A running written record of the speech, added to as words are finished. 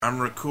I'm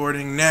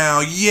recording now.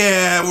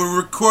 Yeah,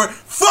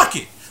 Fuck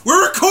it!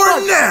 We're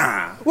recording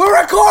now!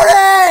 We're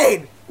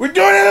recording! We're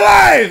doing it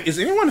live! Is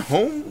anyone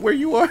home where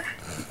you are?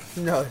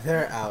 No,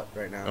 they're out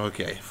right now.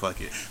 Okay, fuck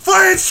it.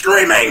 Fire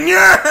screaming!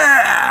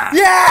 Yeah!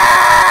 Yeah!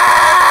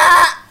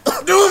 I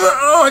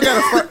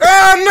gotta fart.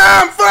 Oh, no,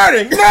 I'm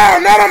farting! No,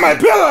 not on my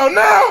pillow,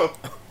 no!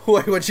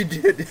 Wait, what you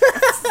did?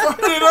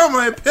 Farted on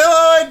my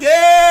pillow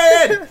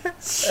again!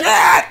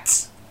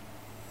 Shit!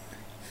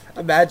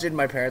 Imagine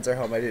my parents are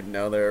home. I didn't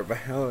know they were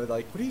home.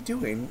 Like, what are you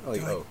doing?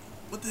 Like, oh.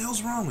 What the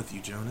hell's wrong with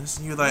you, Jonas?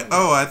 And you're like,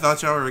 oh, I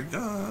thought y'all were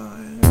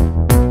gone.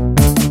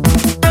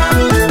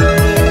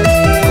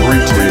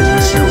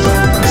 Greetings,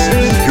 humans.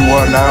 You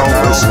are now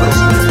listening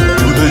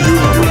to the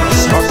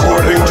universe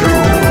according to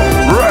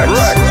Rex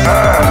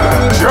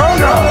and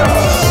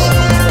Jonas.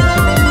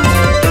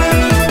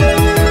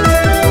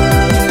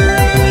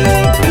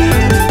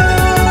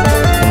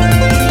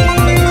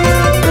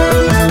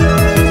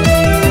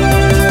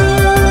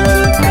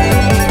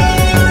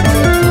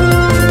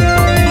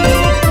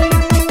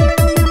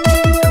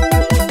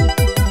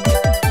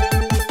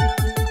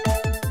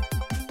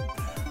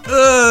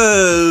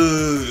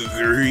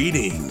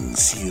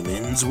 Greetings,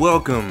 humans.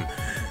 Welcome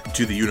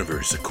to the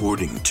universe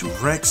according to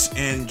Rex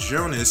and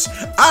Jonas.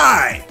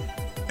 I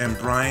am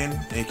Brian,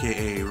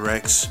 aka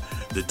Rex,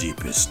 the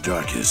deepest,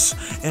 darkest,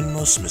 and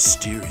most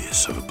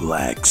mysterious of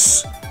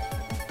blacks.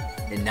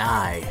 And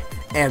I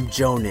am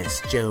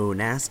Jonas Joe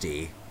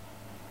Nasty.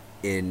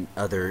 In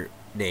other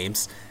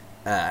names,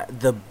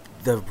 the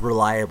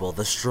reliable,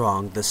 the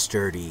strong, the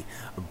sturdy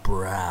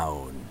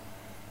Brown.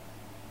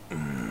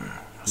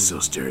 So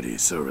sturdy,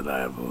 so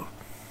reliable.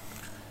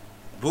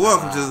 But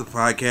welcome to the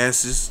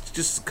podcast. It's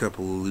just a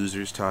couple of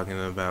losers talking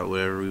about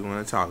whatever we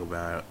want to talk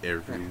about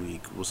every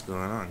week. What's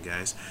going on,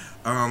 guys?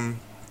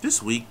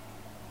 This week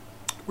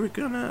we're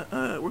gonna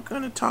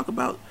talk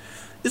about.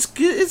 It's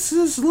good. It's a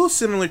little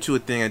similar to a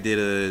thing I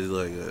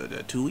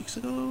did 2 weeks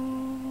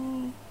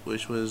ago,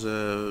 which was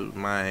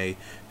my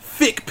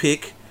fic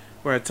pick,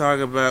 where I talk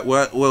about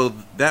well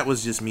that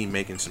was just me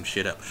making some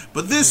shit up.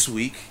 But this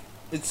week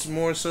it's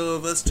more so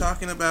of us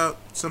talking about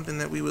something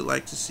that we would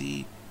like to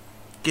see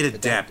get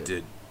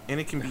adapted. And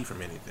it can be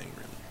from anything,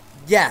 really.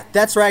 Yeah,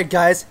 that's right,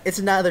 guys. It's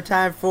another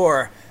time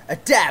for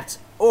Adapt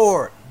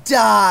or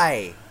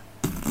Die.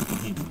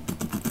 You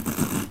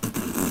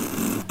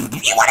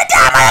wanna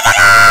die,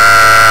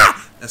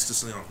 motherfucker! That's the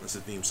song. That's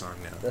the theme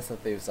song now. That's the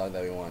theme song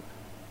that we want.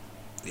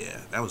 Yeah,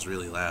 that was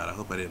really loud. I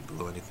hope I didn't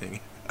blow anything.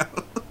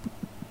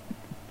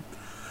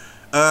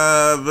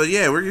 But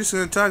yeah, we're just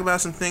gonna talk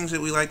about some things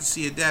that we like to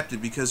see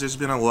adapted, because there's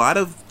been a lot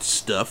of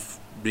stuff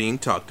being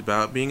talked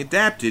about being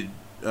adapted.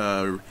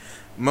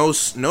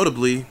 Most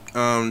notably,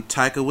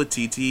 Taika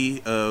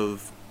Waititi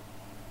of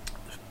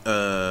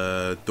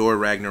Thor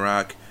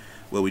Ragnarok,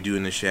 What We Do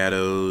in the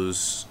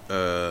Shadows,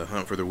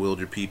 Hunt for the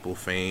Wilder People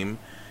fame,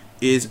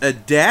 is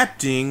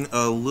adapting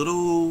a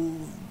little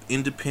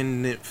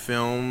independent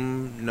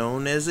film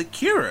known as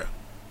Akira,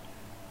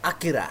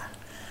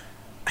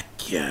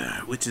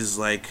 which is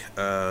like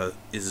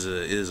is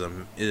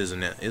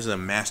a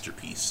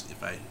masterpiece,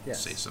 if I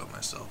say so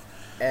myself.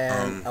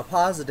 And a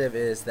positive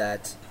is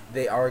that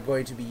they are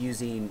going to be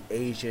using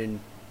Asian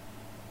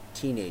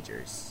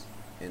teenagers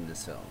in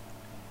this film.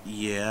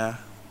 Yeah,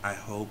 I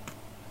hope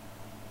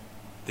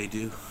they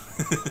do.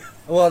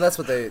 Well, that's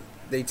what they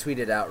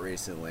tweeted out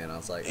recently, and I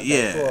was like, okay,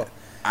 yeah, cool.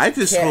 I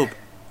just hope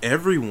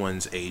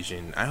everyone's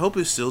Asian. I hope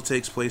it still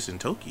takes place in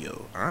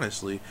Tokyo,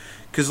 honestly.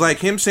 Because, like,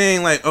 him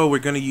saying, like, oh, we're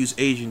going to use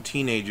Asian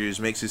teenagers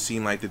makes it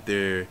seem like that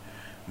they're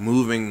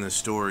moving the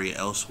story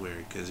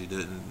elsewhere, because he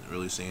didn't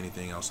really say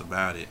anything else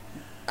about it.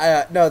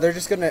 No, they're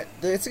just gonna.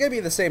 It's gonna be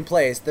the same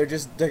place. They're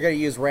gonna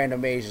use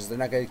random Asians. They're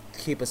not gonna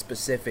keep a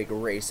specific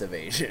race of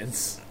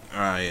Asians.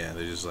 Yeah,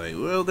 they're just like,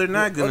 well, they're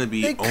not gonna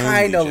be. They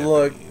kind of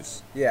look.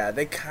 Yeah,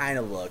 they kind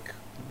of look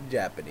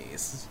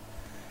Japanese.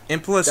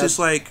 And plus, it's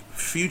like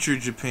future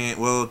Japan.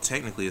 Well,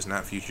 technically, it's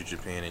not future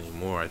Japan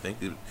anymore. I think.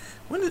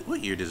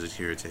 What year does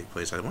Akira take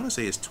place? I want to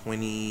say it's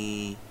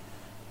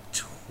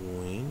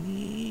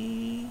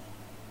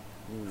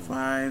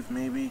 2025,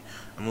 maybe.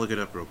 I'm gonna look it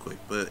up real quick,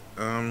 but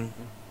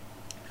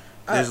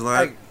there's a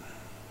lot.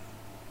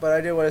 But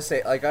I do want to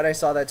say, like, when I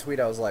saw that tweet,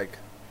 I was like,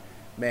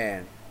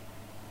 man,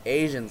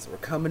 Asians, we're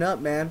coming up,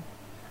 man.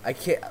 I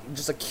can't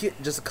just a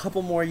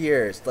couple more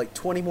years, like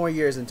 20 more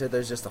years until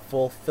there's just a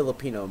full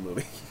Filipino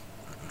movie.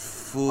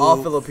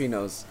 All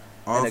Filipinos.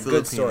 All and a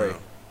Filipino. Good story.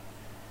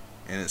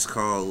 And it's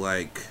called,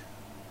 like,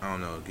 I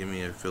don't know. Give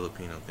me a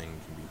Filipino thing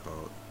it can be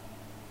called.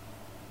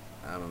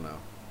 I don't know.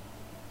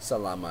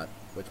 Salamat,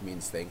 which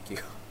means thank you.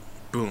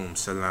 Boom,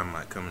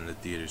 Salamat, coming to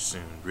theaters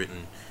soon.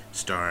 Written,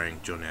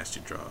 starring Joe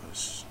Nasty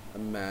Draws.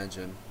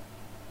 Imagine.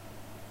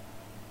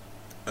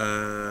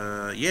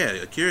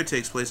 Yeah, Akira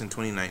takes place in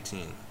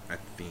 2019, I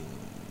think.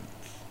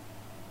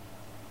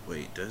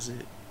 Wait, does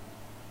it?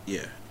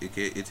 Yeah,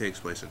 it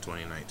takes place in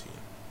 2019.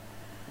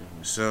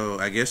 Mm-hmm. So,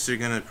 I guess they're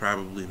gonna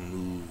probably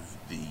move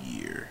the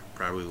year.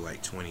 Probably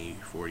like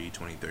 2040,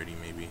 2030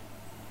 maybe.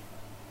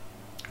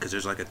 Because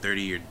there's like a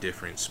 30-year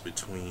difference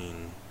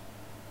between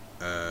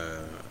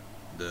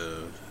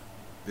the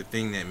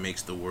thing that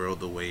makes the world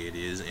the way it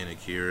is in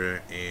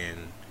Akira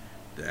and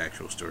the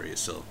actual story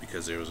itself,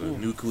 because there was a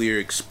nuclear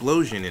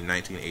explosion in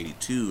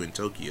 1982 in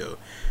Tokyo,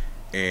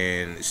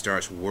 and it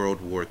starts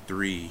World War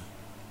III,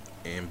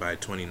 and by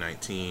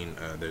 2019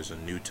 there's a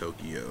new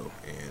Tokyo,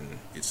 and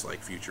it's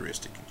like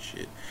futuristic and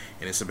shit,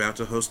 and it's about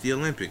to host the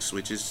Olympics,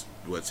 which is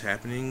what's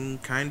happening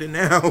kinda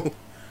now.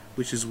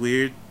 Which is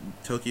weird.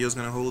 Tokyo's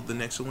gonna hold the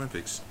next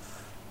Olympics.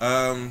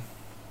 But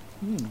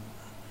they're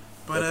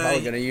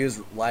probably gonna use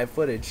live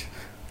footage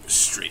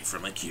straight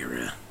from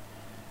Akira.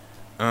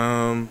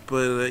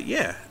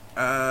 Yeah.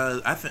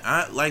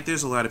 I like.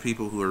 There's a lot of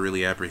people who are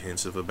really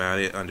apprehensive about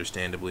it,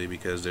 understandably,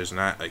 because there's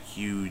not a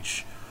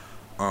huge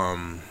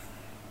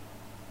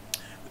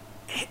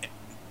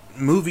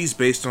movies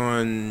based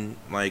on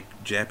like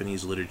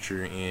Japanese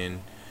literature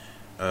and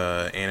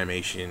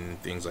animation,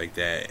 things like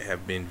that,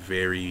 have been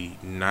very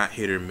not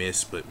hit or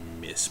miss, but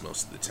miss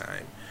most of the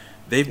time.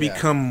 They've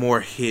become more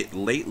hit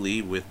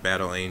lately with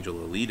Battle Angel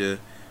Alita,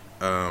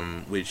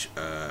 which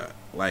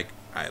like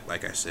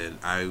I said,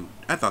 I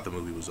thought the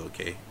movie was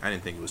okay. I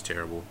didn't think it was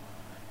terrible.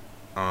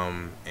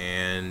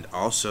 And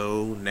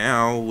also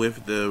now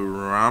with the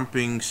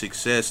romping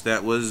success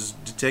that was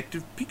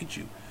Detective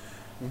Pikachu,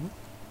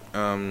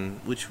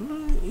 which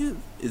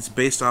it's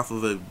based off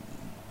of a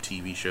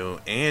TV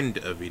show and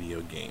a video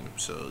game,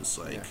 so it's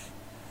like.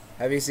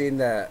 Have you seen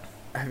the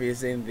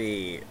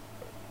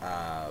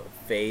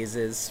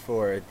phases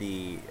for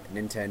the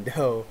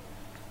Nintendo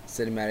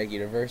Cinematic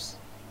Universe?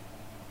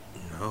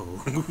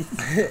 No.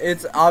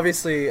 It's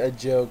obviously a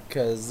joke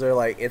because they're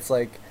like, it's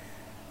like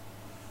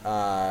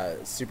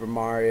Super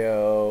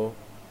Mario,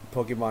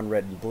 Pokemon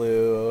Red and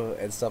Blue,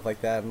 and stuff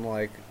like that. And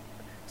like,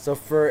 so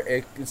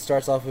it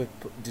starts off with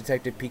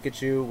Detective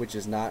Pikachu, which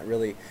is not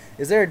really.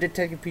 Is there a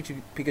Detective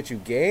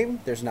Pikachu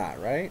game? There's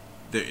not, right?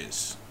 There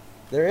is.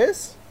 There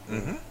is?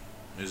 Mm-hmm.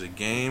 There's a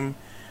game,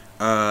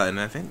 and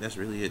I think that's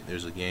really it.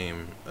 There's a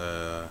game.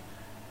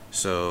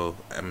 So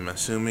I'm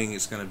assuming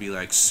it's gonna be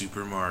like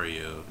Super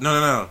Mario.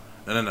 No.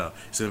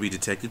 It's gonna be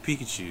Detective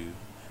Pikachu.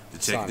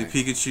 Detective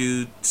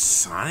Pikachu.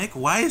 Sonic?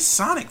 Why is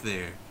Sonic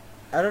there?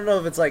 I don't know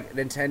if it's like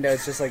Nintendo.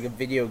 It's just like a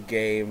video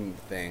game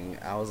thing.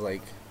 I was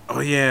like. Oh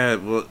yeah,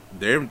 well,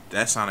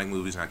 that Sonic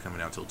movie's not coming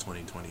out till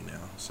 2020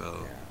 now.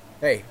 So. Yeah.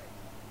 Hey,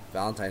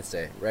 Valentine's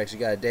Day. Rex, you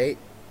got a date?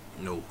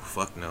 No,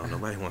 fuck no.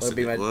 Nobody wants to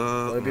be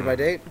my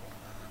date?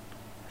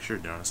 Sure,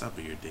 Darnus, I'll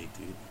be your date,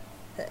 dude.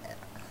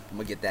 I'm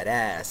gonna get that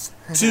ass.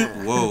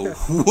 Whoa.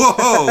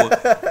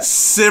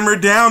 Simmer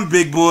down,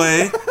 big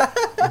boy.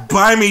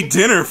 Buy me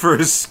dinner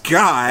first,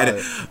 God.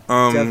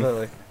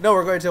 Definitely. No,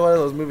 we're going to one of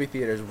those movie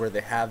theaters where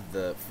they have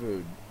the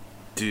food.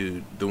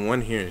 Dude, the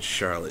one here in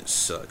Charlotte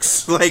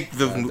sucks. Like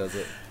does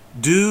it?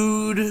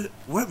 Dude,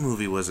 what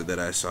movie was it that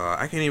I saw?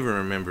 I can't even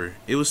remember.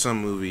 It was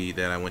some movie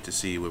that I went to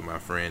see with my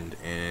friend,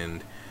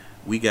 and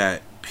we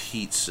got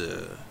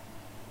pizza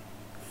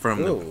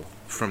from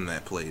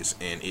that place,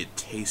 and it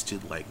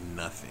tasted like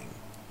nothing.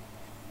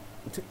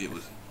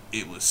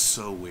 It was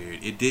so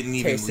weird. It didn't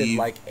even tasted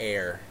like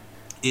air.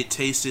 It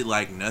tasted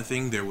like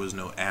nothing. There was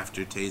no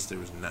aftertaste. There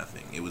was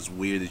nothing. It was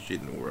weirdest shit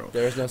in the world.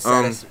 There was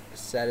no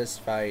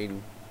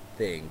satisfying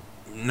thing.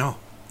 No,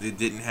 it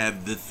didn't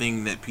have the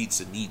thing that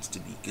pizza needs to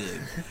be good.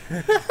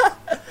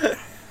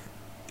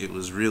 It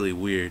was really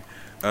weird.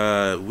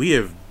 We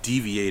have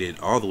deviated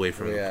all the way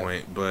from the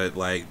point, but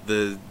like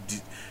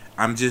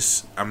I'm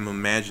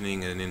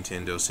imagining a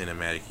Nintendo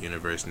Cinematic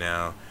Universe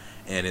now,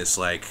 and it's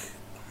like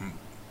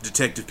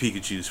Detective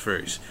Pikachu's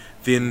first.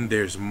 Then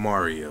there's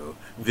Mario.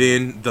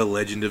 Then The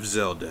Legend of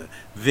Zelda.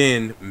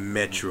 Then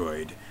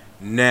Metroid.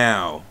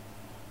 Now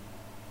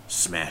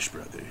Smash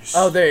Brothers.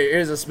 Oh, there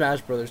is a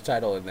Smash Brothers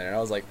title in there. I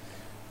was like,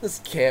 this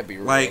can't be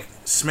real. Like,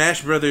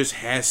 Smash Brothers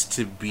has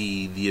to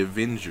be the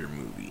Avenger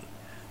movie.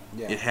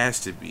 Yeah. It has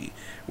to be.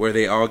 Where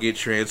they all get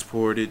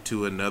transported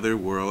to another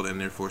world and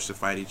they're forced to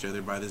fight each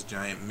other by this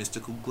giant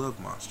mystical glove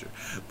monster.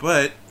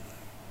 But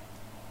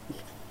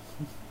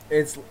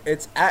it's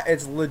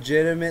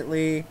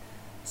legitimately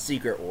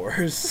Secret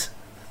Wars.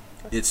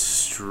 It's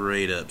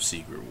straight up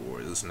Secret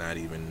Wars. It's not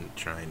even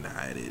trying to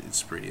hide it.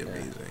 It's pretty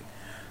amazing.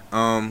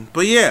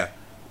 But yeah,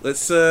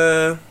 let's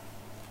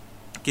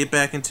get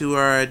back into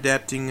our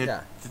adapting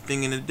the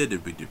thing in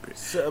a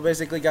So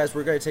basically, guys,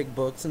 we're gonna take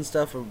books and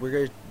stuff, and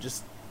we're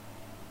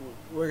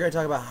gonna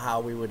talk about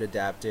how we would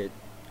adapt it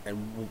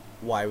and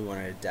why we want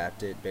to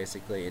adapt it,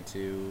 basically,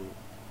 into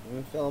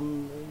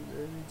film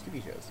and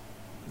TV shows.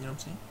 You know what I'm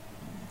saying?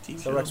 TV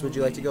so Rex, would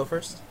you like to go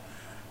first?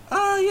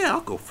 Yeah,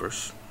 I'll go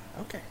first.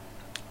 Okay.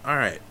 All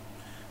right.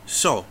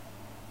 So,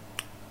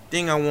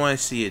 thing I want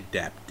to see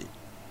adapted.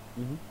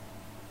 Mm-hmm.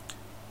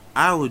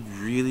 I would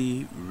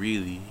really,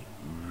 really,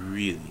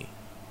 really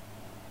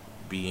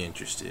be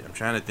interested. I'm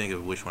trying to think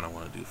of which one I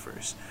want to do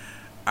first.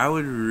 I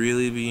would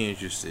really be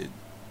interested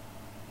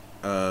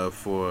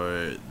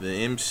for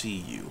the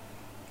MCU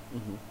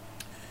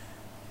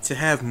to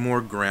have more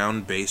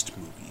ground-based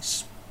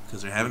movies,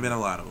 because there haven't been a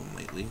lot of them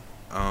lately.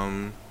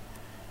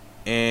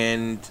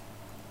 And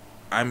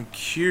I'm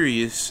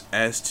curious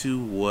as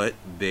to what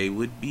they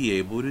would be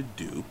able to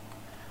do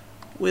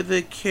with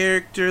a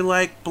character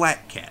like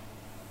Black Cat.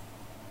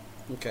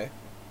 Okay.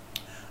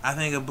 I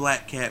think a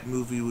Black Cat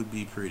movie would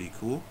be pretty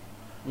cool.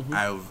 Mm-hmm.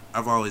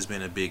 I've always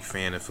been a big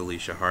fan of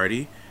Felicia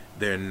Hardy.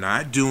 They're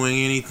not doing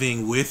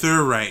anything with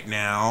her right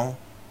now.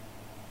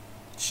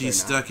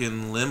 She's stuck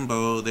in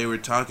limbo. They were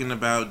talking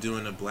about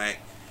doing a black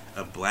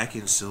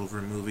and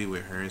silver movie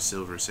with her and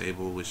Silver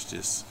Sable, which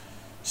just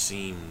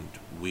seemed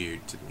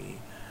weird to me.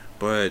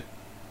 But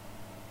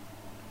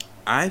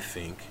I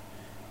think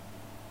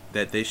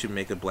that they should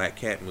make a Black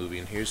Cat movie,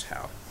 and here's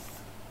how.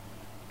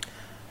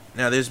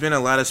 Now, there's been a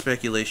lot of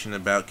speculation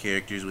about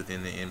characters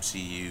within the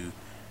MCU,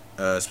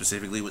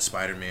 specifically with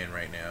Spider-Man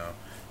right now,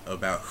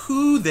 about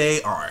who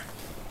they are.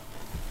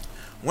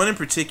 One in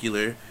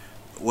particular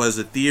was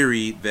a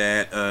theory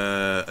that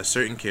a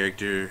certain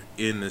character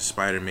in the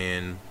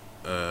Spider-Man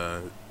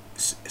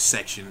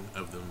section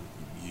of the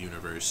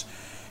universe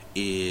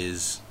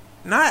is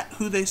not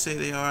who they say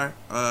they are.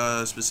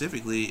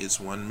 Specifically, it's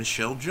one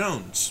Michelle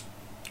Jones,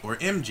 or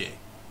MJ.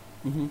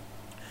 Mm-hmm.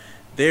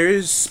 There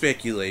is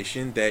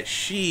speculation that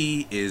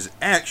she is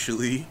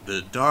actually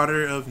the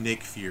daughter of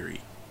Nick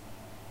Fury.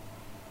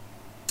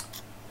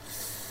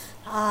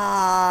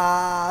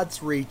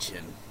 It's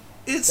reaching.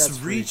 It's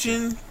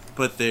reaching,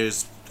 but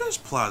there's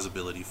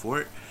plausibility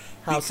for it.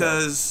 How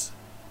because so?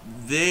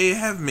 They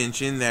have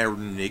mentioned that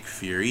Nick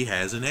Fury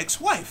has an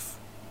ex-wife.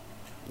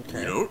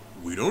 Okay.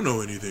 We don't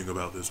know anything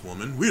about this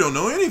woman. We don't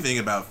know anything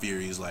about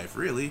Fury's life,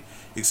 really,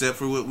 except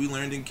for what we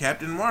learned in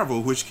Captain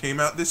Marvel, which came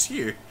out this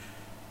year.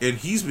 And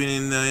he's been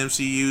in the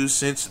MCU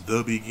since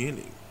the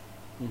beginning.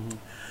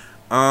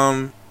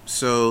 Mm-hmm.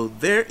 So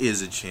there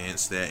is a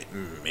chance that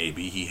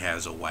maybe he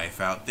has a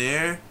wife out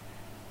there.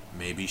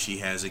 Maybe she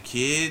has a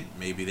kid.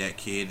 Maybe that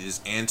kid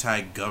is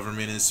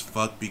anti-government as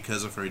fuck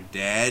because of her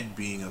dad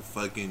being a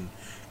fucking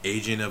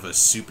agent of a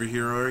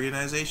superhero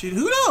organization.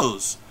 Who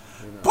knows?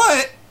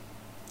 But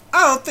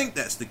I don't think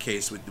that's the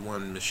case with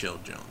one Michelle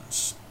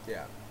Jones.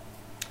 Yeah.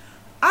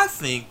 I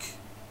think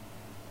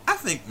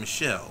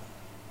Michelle.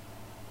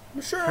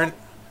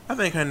 I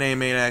think her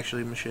name ain't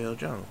actually Michelle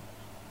Jones.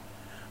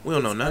 We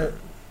don't know nothing.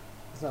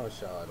 It's not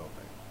Michelle, I don't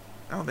think.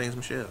 I don't think it's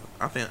Michelle.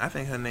 I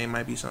think her name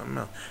might be something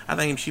else. I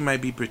think she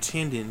might be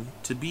pretending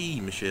to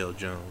be Michelle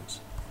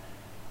Jones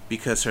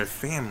because her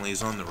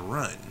family's on the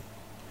run.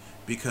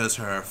 Because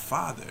her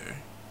father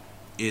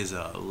is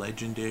a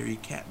legendary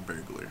cat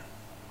burglar.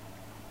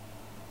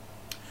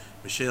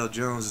 Michelle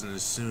Jones is an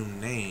assumed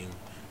name.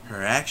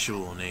 Her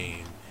actual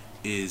name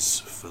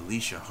is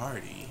Felicia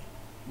Hardy.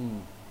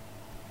 Mm.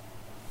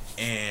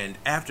 And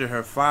after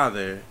her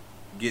father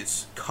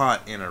gets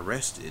caught and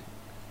arrested,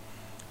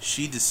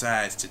 she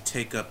decides to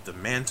take up the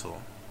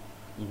mantle,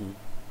 mm-hmm.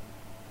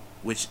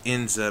 which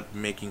ends up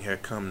making her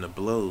come to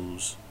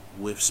blows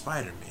with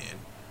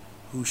Spider-Man,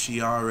 who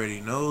she already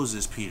knows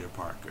is Peter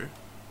Parker.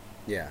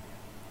 Yeah.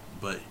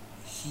 But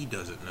he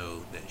doesn't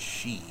know that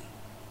she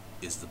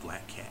is the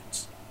Black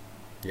Cat.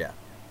 Yeah.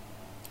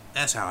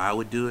 That's how I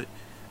would do it.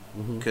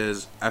 Mm-hmm.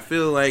 Because I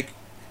feel like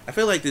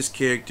this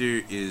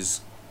character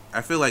is...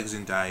 I feel like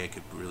Zendaya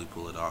could really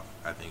pull it off.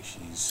 I think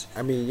she's...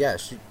 I mean, yeah,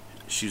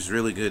 she was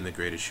really good in The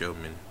Greatest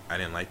Showman. I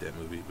didn't like that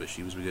movie, but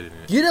she was good in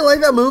it. You didn't like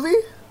that movie?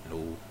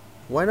 No.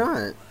 Why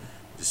not?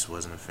 Just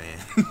wasn't a fan.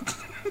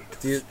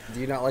 Do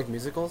you not like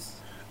musicals?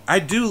 I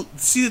do.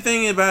 See, the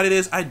thing about it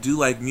is, I do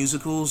like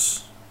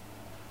musicals,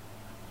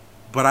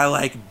 but I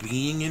like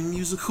being in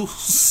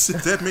musicals,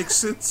 if that makes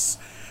sense.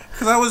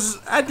 Because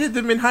I did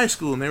them in high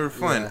school, and they were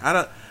fun.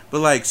 Yeah. But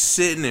like,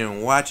 sitting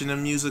and watching a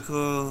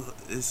musical,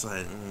 it's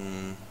like...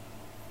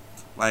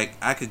 Like,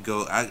 I could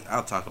go...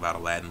 I'll talk about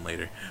Aladdin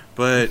later.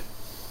 But,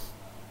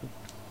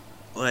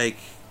 like,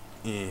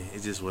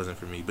 it just wasn't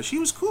for me. But she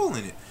was cool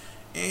in it.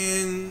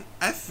 And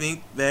I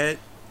think that,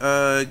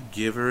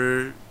 give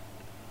her...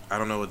 I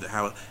don't know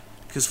how...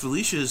 Because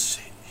Felicia's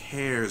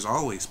hair is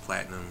always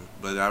platinum.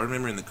 But I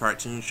remember in the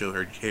cartoon show,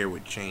 her hair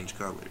would change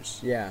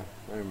colors. Yeah,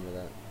 I remember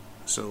that.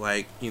 So,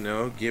 like,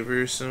 give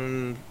her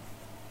some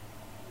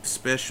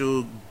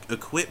special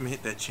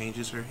equipment that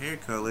changes her hair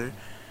color.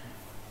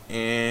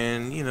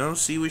 And,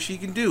 see what she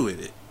can do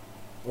with it.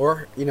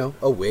 Or,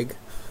 a wig.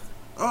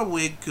 A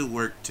wig could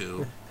work,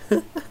 too.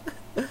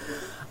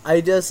 I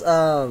just,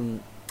 I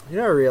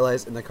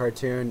realized in the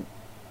cartoon,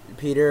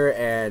 Peter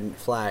and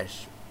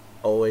Flash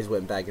always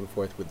went back and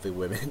forth with the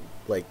women.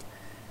 Like,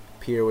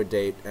 Peter would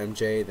date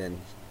MJ, then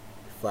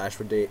Flash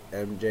would date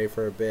MJ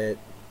for a bit.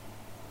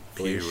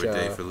 Peter would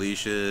date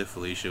Felicia.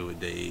 Felicia would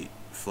date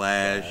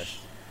Flash.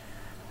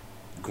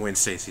 Gwen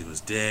Stacy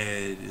was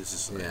dead. It's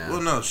just like,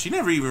 well, no, she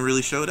never even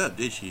really showed up,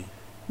 did she?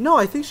 No,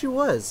 I think she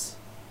was.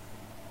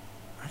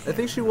 I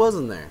think she was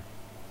in there.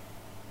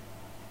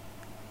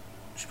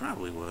 She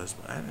probably was,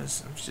 but I'm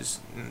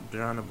just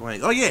drawing a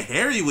blank. Oh yeah,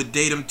 Harry would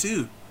date him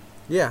too.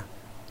 Yeah.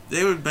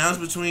 They would bounce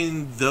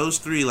between those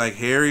three, like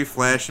Harry,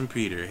 Flash, and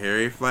Peter.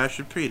 Harry, Flash,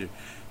 and Peter.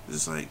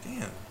 It's like,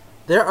 damn.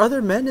 There are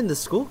other men in the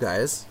school,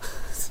 guys.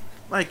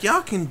 Like,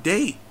 y'all can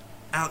date.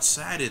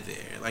 outside of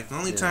there. Like, the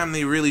only time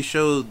they really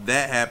showed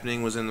that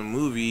happening was in the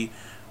movie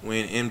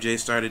when MJ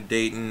started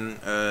dating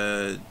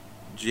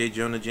J.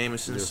 Jonah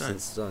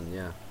Jameson's son.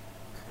 Yeah.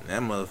 And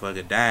that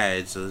motherfucker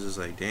died, so it's just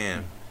like,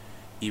 damn.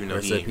 Even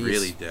though he ain't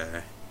really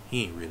died.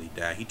 He ain't really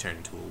died. He turned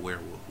into a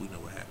werewolf. We know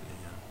what happened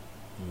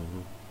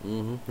to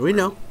him. We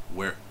know.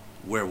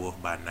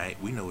 Werewolf by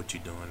night. We know what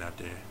you're doing out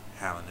there,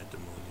 howling at the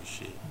moon and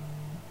shit.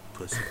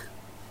 Pussy.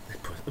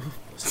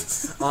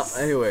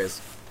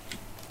 Anyways,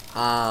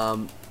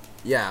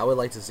 yeah, I would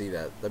like to see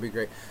that. That'd be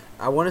great.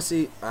 I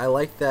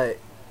like that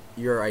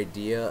your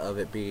idea of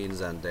it being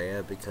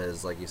Zendaya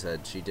because, like you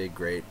said, she did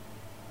great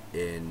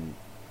in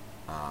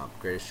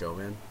Greatest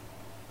Showman,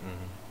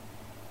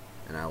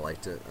 and I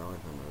liked it. I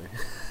like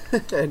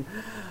that movie,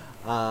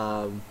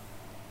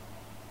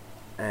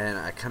 and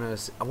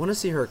I want to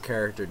see her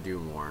character do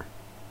more.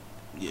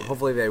 Yeah.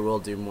 Hopefully, they will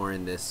do more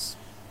in this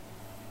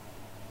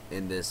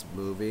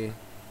movie.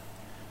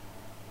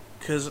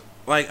 Cause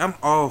like I'm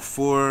all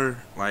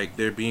for like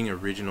there being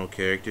original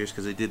characters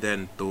because they did that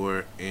in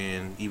Thor,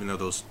 and even though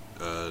those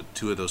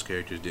two of those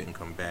characters didn't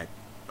come back,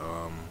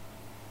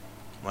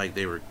 like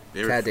they were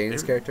Kat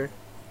Dennings' character,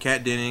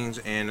 Kat Dennings,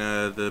 and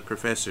the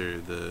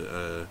professor,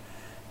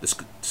 is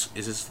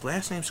his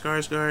last name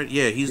Skarsgård?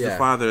 Yeah, he's the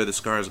father of the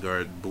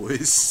Skarsgård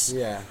boys.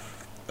 Yeah.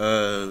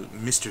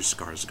 Mr.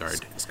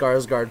 Skarsgård.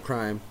 Skarsgård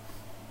Prime.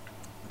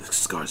 The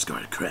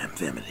Skarsgård crime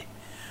family.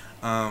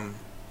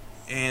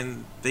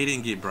 And they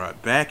didn't get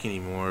brought back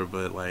anymore,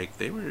 but like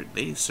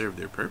they served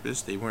their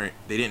purpose. They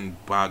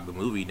didn't bog the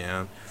movie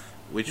down,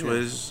 which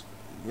was,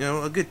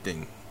 a good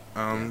thing.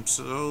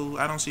 So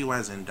I don't see why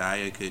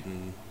Zendaya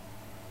couldn't.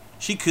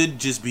 She could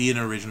just be an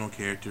original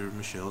character,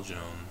 Michelle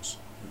Jones.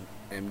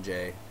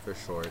 MJ for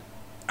short.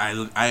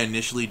 I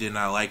initially did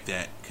not like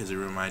that because it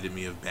reminded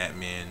me of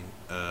Batman.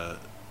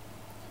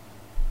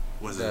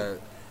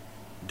 It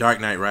Dark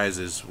Knight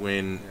Rises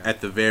when at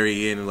the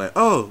very end, like,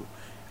 oh,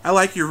 I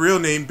like your real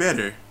name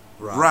better,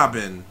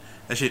 Robin.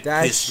 That shit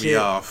pissed me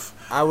off.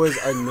 I was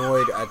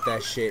annoyed at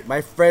that shit.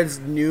 My friends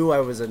knew I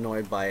was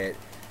annoyed by it,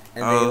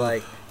 and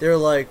they're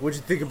like, "What'd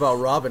you think about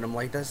Robin?" I'm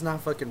like, "That's not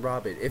fucking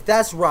Robin. If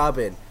that's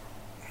Robin,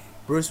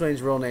 Bruce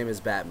Wayne's real name is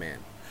Batman."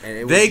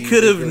 And they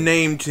could have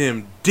named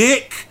him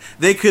Dick.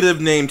 They could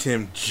have named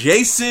him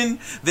Jason.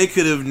 They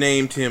could have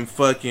named him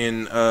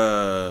fucking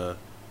Tim.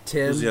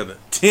 Who's the other?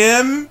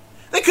 Tim.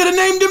 They could have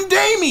named him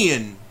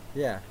Damien.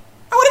 Yeah.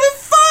 I would have been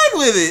fine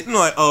with it. I'm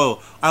like,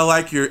 oh, I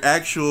like your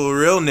actual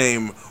real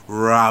name,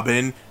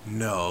 Robin.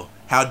 No.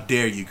 How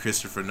dare you,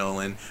 Christopher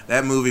Nolan?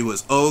 That movie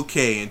was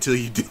okay until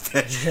you did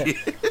that shit.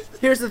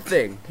 Here's the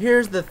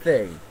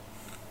thing.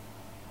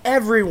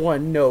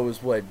 Everyone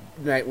knows what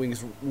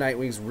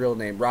Nightwing's real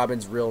name,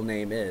 Robin's real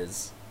name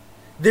is.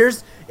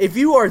 If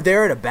you are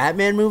there at a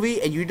Batman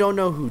movie and you don't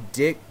know who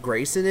Dick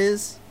Grayson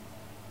is,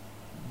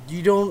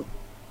 you don't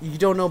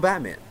know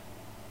Batman.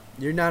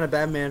 You're not a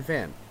Batman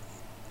fan.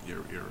 You're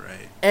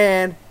right.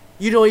 And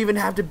you don't even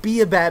have to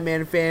be a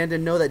Batman fan to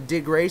know that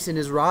Dick Grayson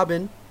is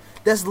Robin.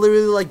 That's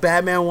literally like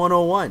Batman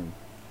 101.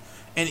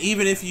 And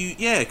even if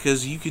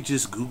because you could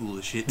just Google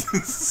the shit.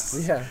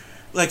 Yeah.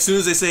 Like, as soon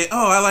as they say,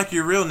 oh, I like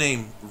your real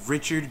name,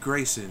 Richard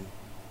Grayson.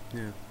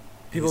 Yeah.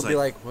 People be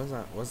like,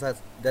 what's that?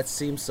 That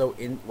seems so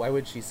why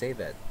would she say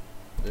that?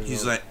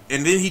 He's like,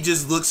 and then he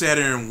just looks at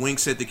her and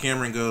winks at the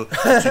camera and go,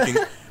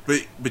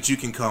 but you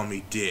can call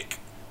me Dick.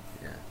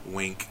 Yeah.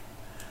 Wink.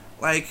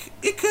 Like,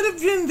 it could have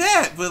been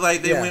that, but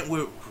like they went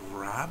with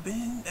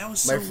Robin? That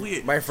was so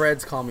weird. My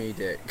friends call me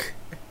Dick.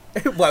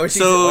 Why would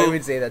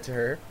you say that to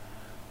her?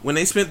 When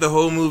they spent the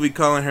whole movie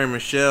calling her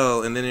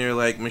Michelle, and then they were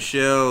like,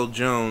 Michelle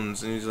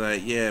Jones, and he's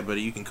like, yeah, but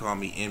you can call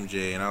me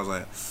MJ, and I was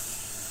like...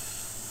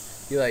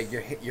 You like,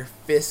 your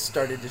fist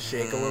started to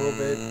shake a little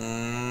bit?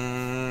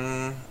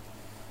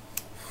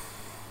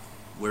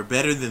 We're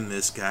better than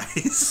this,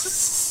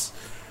 guys.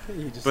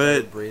 You just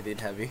started breathing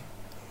heavy.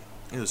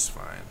 It was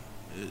fine.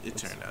 It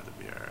turned out to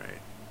be alright.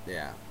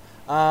 Yeah.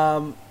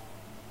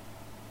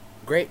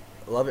 Great.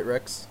 I love it,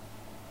 Rex.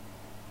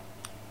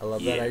 I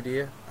love that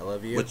idea. I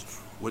love you.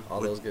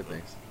 All those good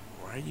things.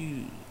 Why are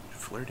you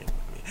flirting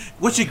with me?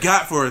 What you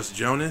got for us,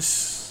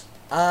 Jonas?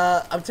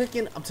 I'm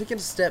taking a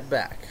step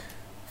back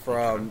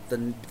from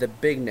the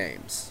big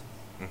names,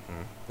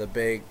 the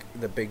big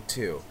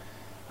two,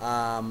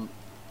 and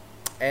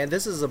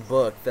this is a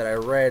book that I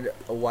read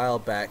a while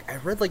back. I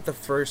read like the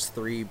first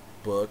 3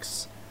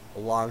 books a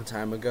long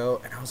time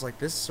ago, and I was like,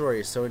 this story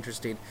is so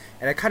interesting,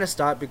 and I kind of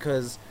stopped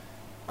because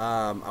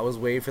I was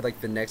waiting for like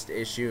the next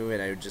issue,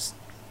 and I just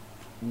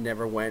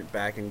never went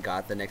back and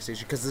got the next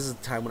issue because this is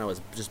the time when I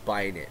was just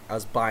buying it. I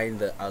was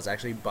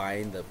actually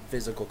buying the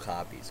physical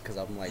copies because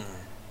I'm like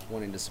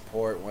wanting to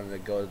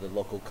go to the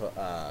local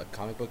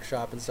comic book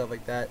shop and stuff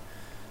like that.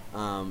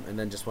 And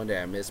then just one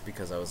day I missed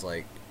because I was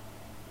like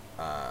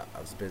I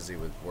was busy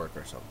with work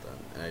or something,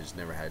 and I just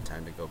never had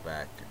time to go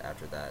back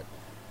after that.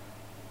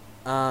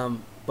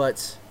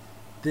 But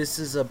this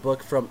is a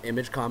book from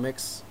Image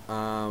Comics,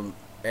 and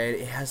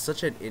it has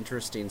such an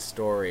interesting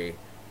story.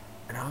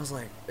 And I was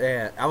like,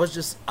 man,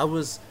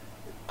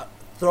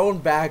 thrown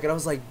back, and I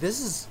was like, this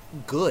is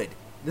good.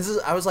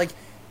 I was like,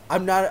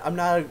 I'm not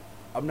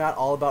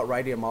all about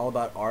writing. I'm all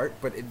about art,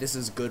 but this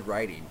is good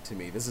writing to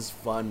me. This is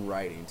fun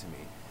writing to me.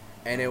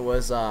 And it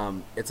was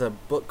it's a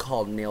book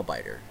called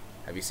Nailbiter.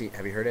 Have you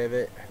heard of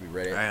it? Have you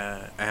read it?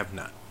 I have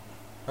not.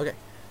 Okay.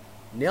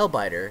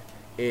 Nailbiter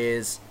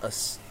is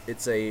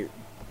it's a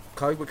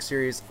comic book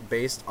series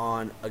based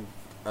on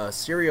a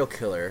serial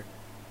killer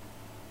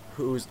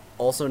who's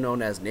also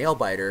known as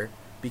Nailbiter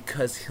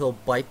because he'll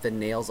bite the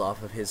nails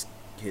off of his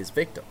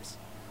victims.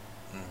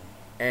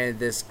 And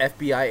this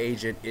FBI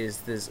agent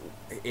is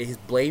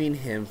blaming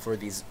him for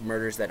these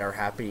murders that are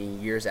happening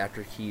years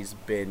after he's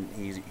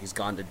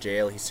gone to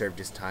jail, he served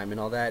his time and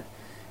all that,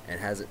 and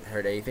hasn't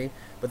heard anything.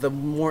 But the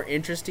more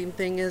interesting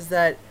thing is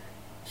that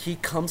he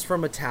comes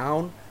from a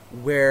town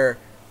where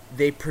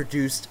they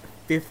produced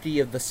 50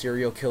 of the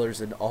serial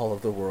killers in all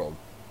of the world.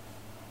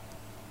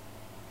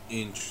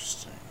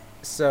 Interesting.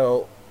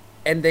 So,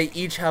 and they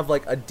each have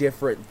like a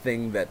different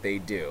thing that they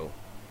do.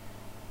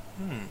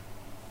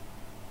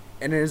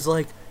 And it's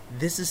like,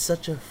 this is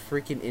such a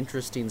freaking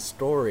interesting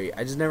story.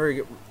 I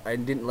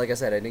didn't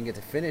get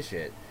to finish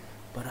it,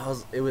 but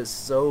it was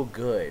so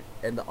good,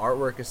 and the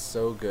artwork is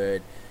so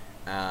good,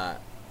 and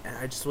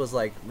I just was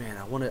like, man,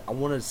 I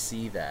want to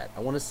see that.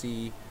 I want to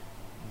see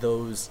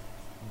those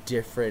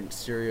different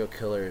serial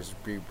killers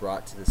be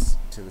brought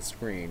to the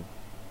screen,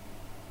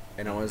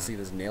 and I want to see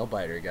this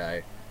Nailbiter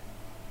guy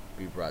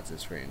be brought to the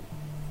screen.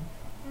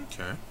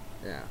 Okay.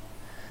 Yeah,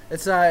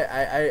 it's not.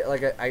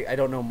 I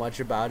don't know much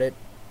about it,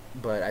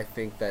 but I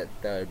think that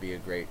would be a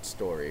great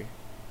story.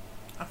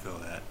 I feel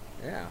that.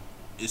 Yeah.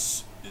 It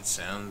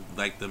sounds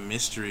like the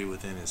mystery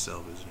within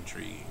itself is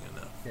intriguing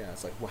enough. Yeah,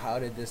 it's like, well, how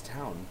did this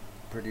town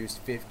produce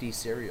 50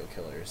 serial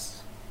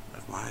killers?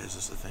 Like, why is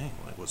this a thing?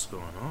 Like, what's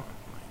going on?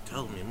 Like,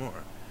 tell me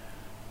more.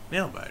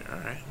 Nailbiter. All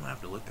right, I'm gonna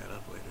have to look that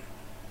up later.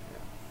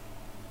 Yeah.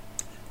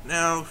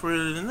 Now, for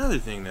another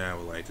thing that I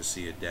would like to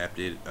see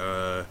adapted,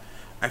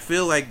 I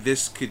feel like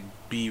this could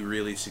be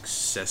really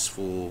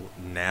successful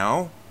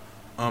now.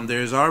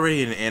 There's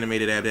already an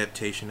animated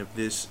adaptation of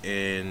this,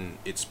 and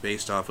it's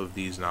based off of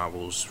these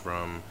novels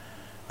from,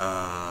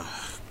 God,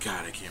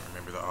 I can't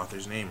remember the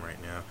author's name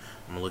right now.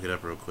 I'm gonna look it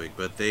up real quick,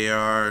 but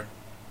I'm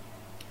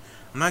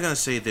not gonna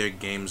say they're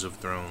Games of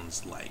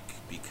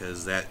Thrones-like,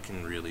 because that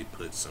can really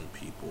put some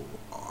people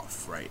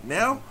off right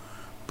now,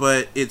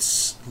 but I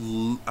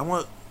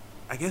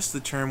guess the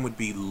term would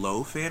be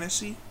low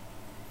fantasy,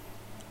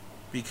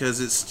 because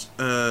it's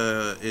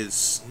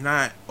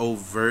not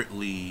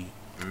overtly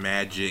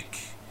magic,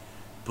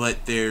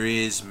 but there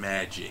is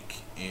magic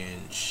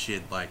and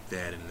shit like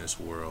that in this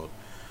world.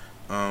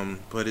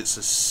 But it's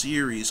a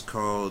series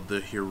called The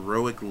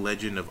Heroic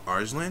Legend of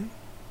Arslan,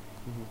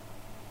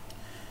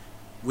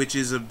 which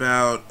is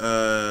about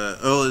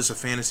it's a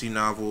fantasy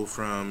novel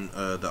from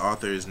the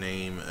author's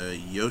name,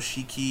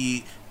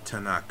 Yoshiki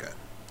Tanaka.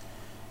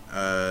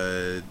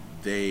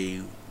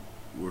 The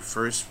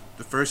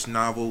first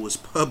novel was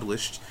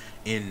published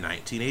in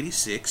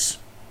 1986.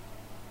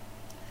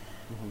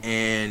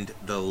 And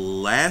the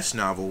last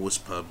novel was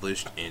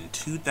published in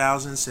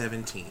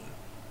 2017.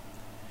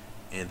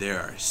 And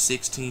there are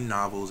 16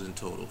 novels in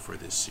total for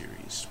this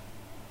series.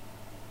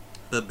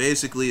 But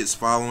basically it's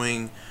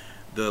following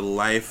the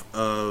life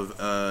of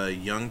a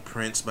young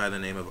prince by the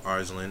name of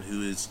Arslan,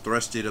 who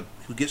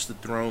gets the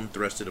throne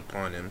thrusted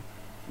upon him.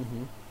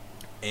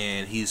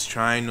 And he's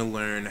trying to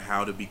learn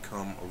how to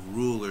become a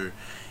ruler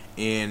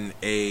in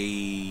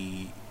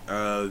a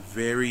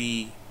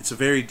very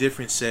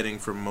different setting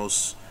from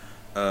most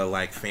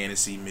like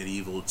fantasy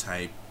medieval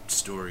type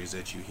stories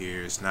that you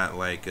hear. It's not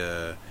like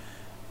a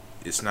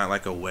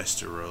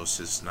Westeros.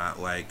 It's not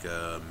like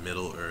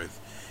Middle Earth.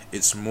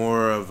 It's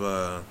more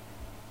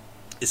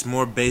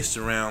based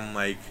around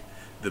like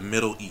the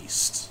Middle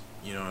East.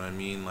 You know what I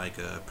mean? Like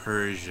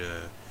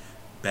Persia,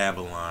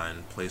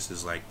 Babylon,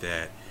 places like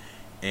that.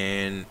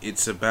 And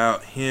it's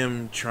about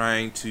him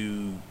trying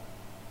to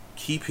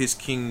keep his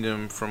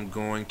kingdom from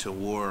going to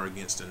war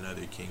against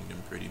another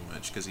kingdom, pretty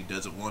much, because he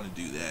doesn't want to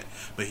do that,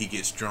 but he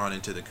gets drawn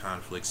into the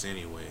conflicts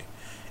anyway.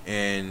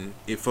 And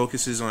it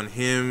focuses on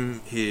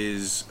him,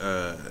 his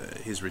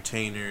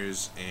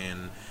retainers,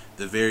 and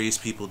the various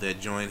people that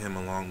join him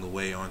along the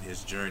way on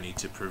his journey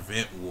to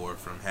prevent war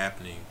from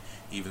happening,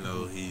 even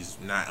though he's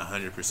not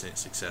 100%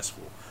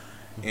 successful.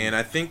 And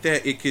I think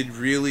that it could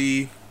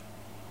really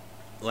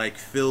like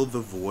fill the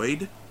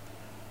void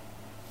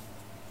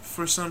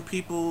for some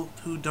people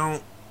who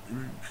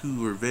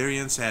are very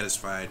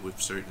unsatisfied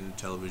with certain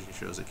television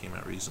shows that came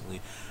out recently.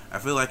 I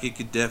feel like it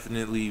could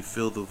definitely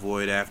fill the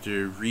void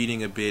after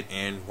reading a bit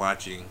and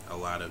watching a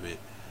lot of it.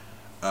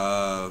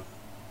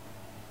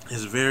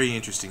 It's a very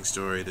interesting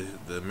story.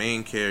 The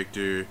main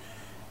character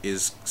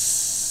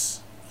is,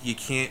 you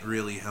can't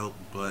really help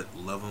but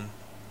love him,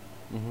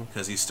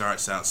 because he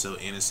starts out so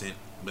innocent,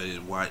 but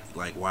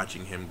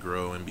watching him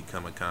grow and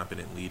become a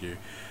competent leader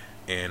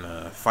and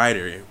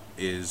fighter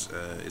is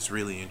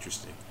really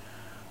interesting.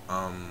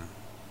 And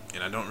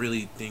I don't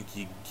really think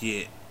you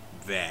get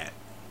that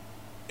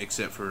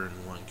except for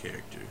in one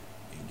character.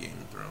 in Game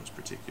of Thrones,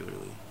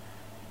 particularly,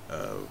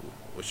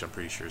 which I'm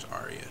pretty sure is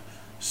Arya.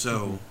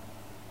 So,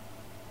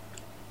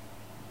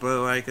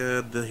 but like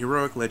the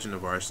Heroic Legend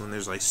of Arslan,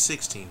 there's like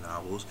 16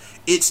 novels.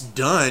 It's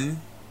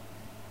done.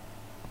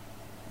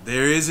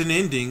 There is an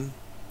ending.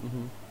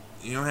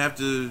 You don't have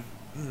to,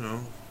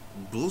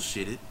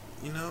 bullshit it.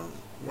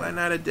 Why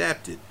not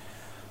adapt it?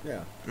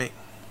 Yeah. Man.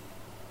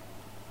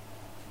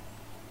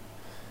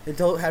 They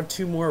don't have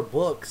 2 more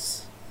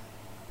books.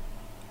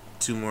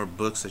 2 more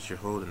books that you're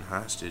holding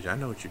hostage. I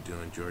know what you're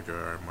doing, George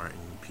R.R. Martin,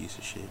 you piece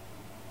of shit.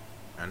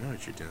 I know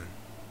what you're doing.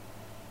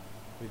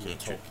 With your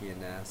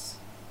Tolkien ass.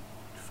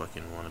 You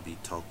fucking want to be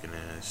Tolkien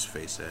ass,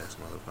 face ass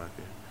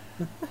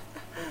motherfucker.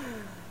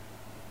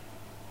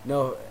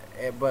 No,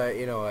 but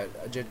you know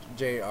what?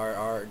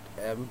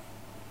 JRRM,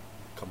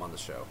 come on the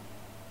show.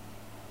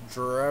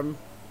 Come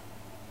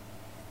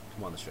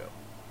on the show.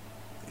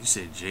 You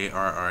said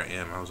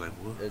JRRM. I was like,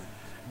 what?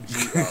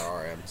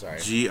 GRRM, sorry.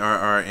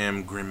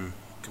 GRRM Grim.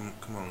 Come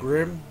on.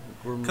 Grim?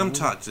 Come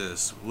talk to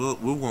us.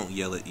 We won't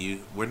yell at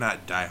you. We're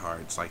not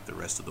diehards like the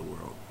rest of the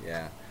world.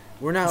 Yeah.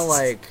 We're not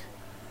like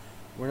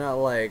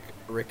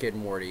Rick and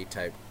Morty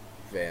type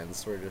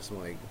fans. We're just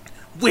like,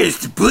 where's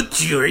the book,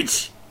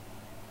 George?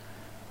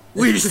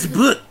 Where's the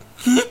book?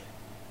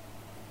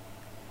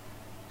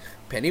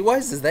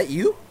 Pennywise, is that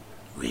you?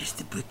 Where's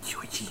the book,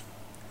 Georgie?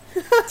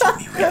 Tell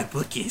me where the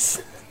book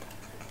is.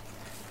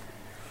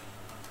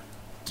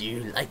 Do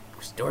you like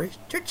stories,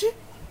 Georgie?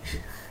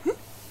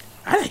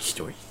 I like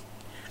stories.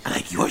 I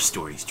like your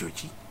stories,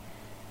 Georgie.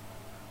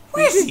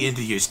 Where's the end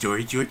of your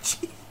story,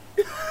 Georgie?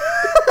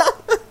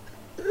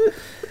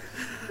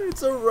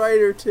 It's a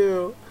writer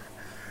too,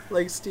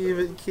 like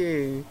Stephen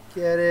King.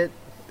 Get it?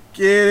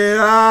 Get it?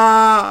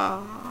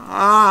 No,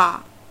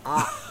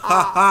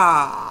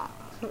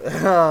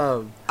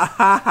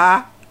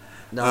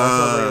 that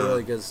sounds like a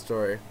really good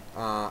story.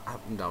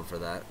 I'm down for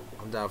that.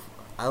 I'm down.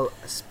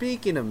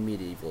 Speaking of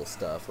medieval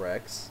stuff,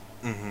 Rex.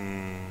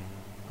 I'm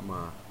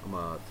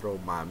gonna throw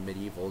my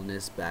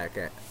medievalness back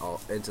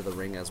into the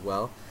ring as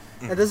well.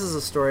 And this is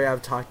a story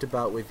I've talked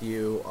about with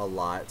you a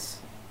lot,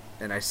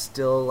 and I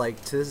still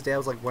to this day I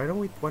was like, why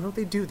don't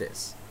they do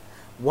this?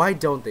 Why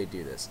don't they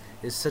do this?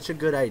 It's such a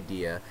good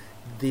idea.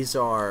 These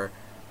are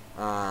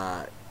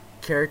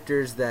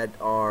characters that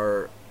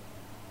are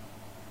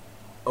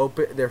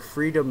open. They're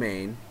free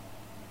domain.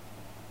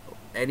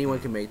 Anyone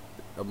can make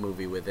a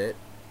movie with it,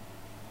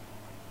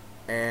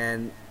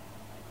 and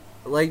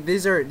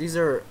these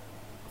are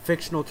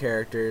fictional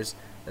characters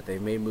that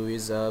they've made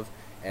movies of,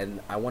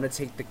 and I want to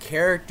take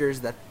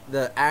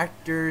the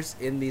actors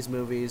in these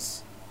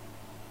movies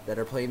that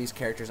are playing these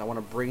characters. I want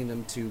to bring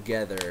them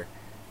together,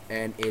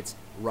 and it's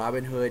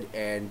Robin Hood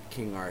and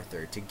King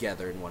Arthur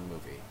together in one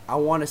movie. I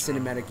want a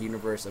cinematic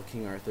universe of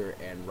King Arthur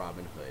and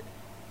Robin Hood.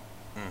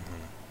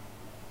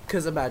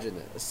 Because imagine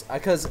this.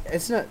 Because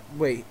it's not...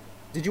 Wait,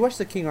 did you watch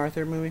the King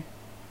Arthur movie?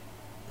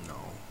 No.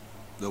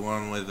 The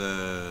one with,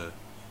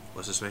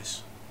 what's his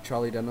face?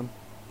 Charlie Dunham?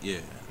 Yeah,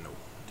 no.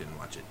 Didn't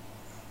watch it.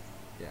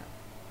 Yeah.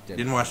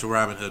 Didn't watch the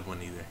Robin Hood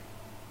one either.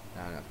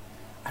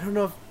 I don't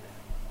know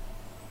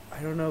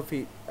if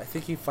he... I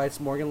think he fights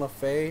Morgan Le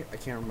Fay. I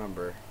can't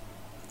remember.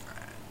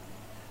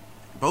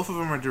 Both of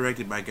them are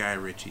directed by Guy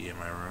Ritchie.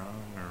 Am I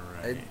wrong or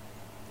right?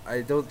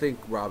 I don't think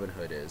Robin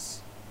Hood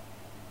is.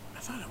 I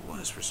thought it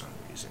was for some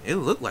reason. It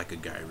looked like a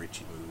Guy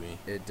Ritchie movie.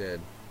 It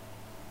did.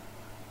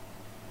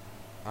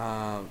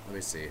 Let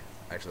me see.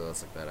 Actually,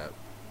 let's look that up.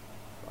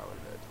 Robin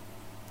Hood.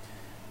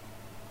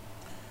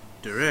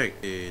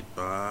 Directed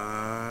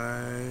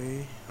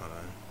by... Hold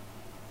on.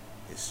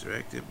 It's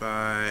directed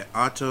by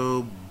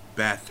Otto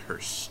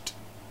Bathurst.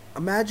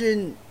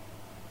 Imagine...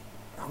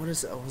 I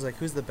was like,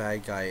 who's the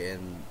bad guy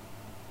in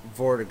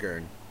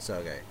Vortigern? So,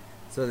 okay.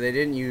 So they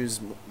didn't use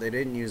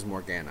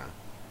Morgana.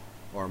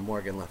 Or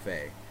Morgan Le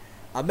Fay.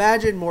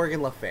 Imagine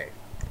Morgan Le Fay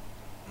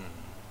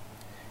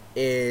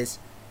is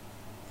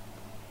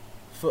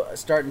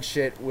starting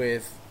shit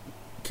with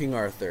King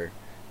Arthur,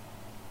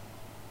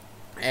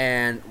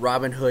 and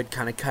Robin Hood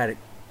kind of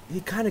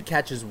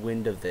catches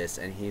wind of this,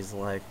 and he's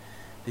like,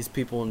 these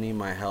people need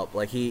my help.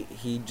 Like he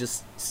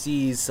just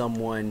sees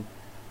someone.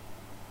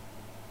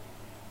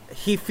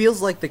 He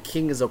feels like the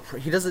king is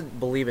he doesn't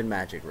believe in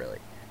magic really,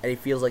 and he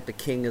feels like the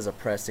king is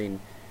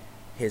oppressing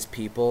his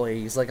people.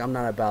 He's like, I'm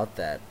not about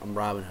that. I'm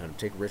Robin Hood.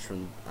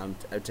 I'm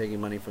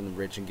taking money from the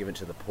rich and giving it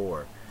to the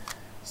poor.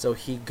 So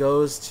he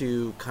goes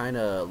to kind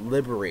of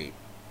liberate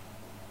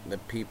the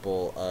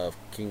people of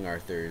King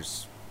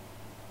Arthur's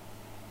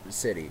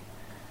city,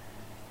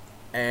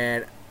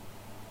 and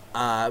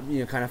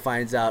kind of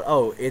finds out,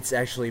 oh, it's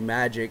actually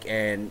magic,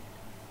 and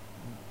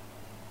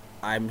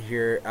I'm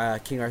here.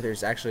 King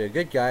Arthur's actually a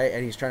good guy,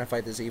 and he's trying to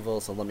fight this evil.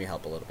 So let me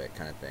help a little bit,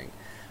 kind of thing.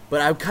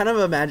 But I'm kind of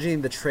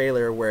imagining the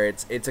trailer where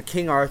it's a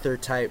King Arthur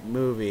type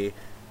movie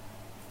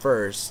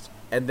first,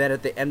 and then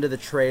at the end of the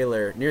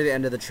trailer, near the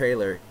end of the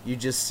trailer, you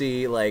just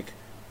see like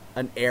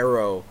an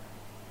arrow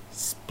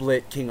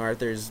split King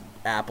Arthur's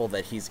apple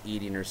that he's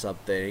eating or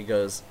something. He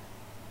goes,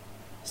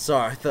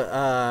 "Sorry,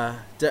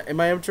 am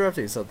I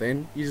interrupting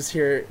something?" You just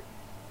hear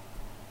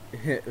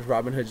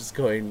Robin Hood just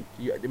going,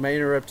 am I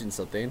interrupting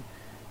something?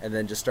 And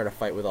then just start a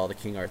fight with all the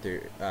King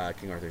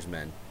Arthur's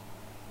men.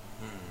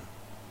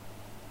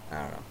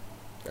 I don't know.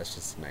 That's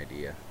just an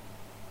idea.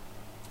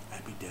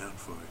 I'd be down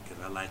for it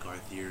because I like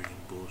Arthurian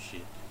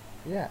bullshit.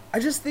 Yeah, I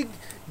just think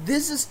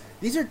these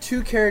are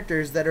two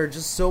characters that are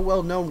just so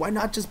well known. Why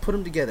not just put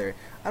them together?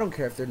 I don't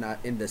care if they're not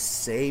in the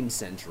same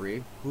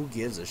century. Who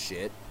gives a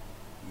shit?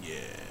 Yeah,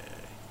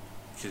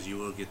 because you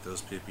will get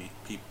those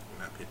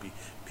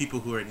people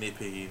who are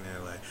nitpicky and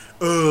they're like,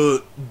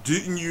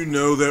 didn't you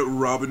know that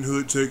Robin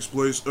Hood takes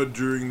place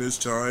during this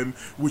time,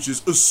 which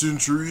is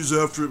centuries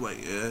after?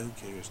 Like, yeah, who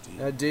cares,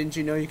 dude? Didn't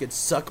you know you could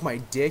suck my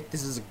dick?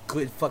 This is a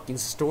good fucking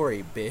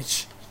story,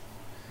 bitch.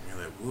 And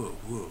you're like,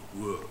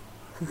 whoa.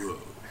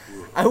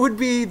 I would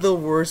be the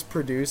worst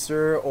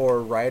producer or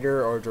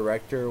writer or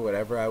director,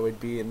 whatever I would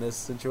be in this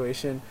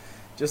situation.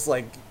 Just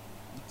like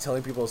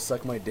telling people to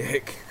suck my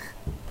dick.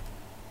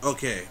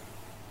 Okay.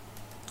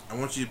 I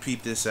want you to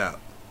peep this out.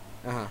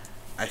 Uh-huh.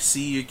 I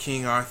see your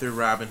King Arthur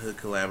Robin Hood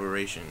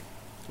collaboration.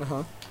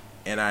 Uh-huh.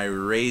 And I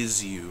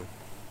raise you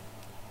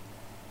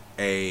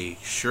a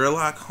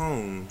Sherlock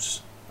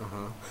Holmes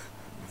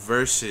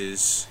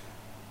versus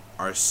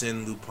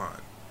Arsène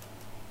Lupin.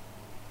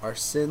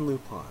 Arsène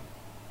Lupin.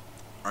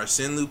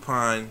 Arsène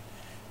Lupin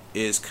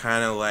is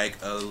kind of like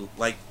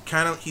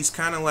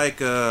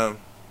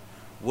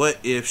what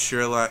if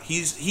Sherlock he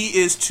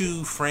is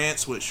to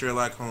France what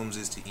Sherlock Holmes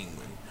is to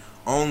England.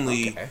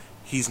 Only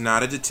he's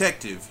not a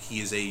detective, he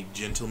is a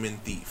gentleman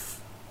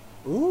thief.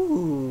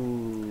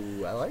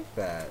 Ooh, I like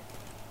that.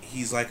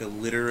 He's like a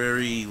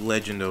literary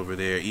legend over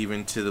there,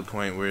 even to the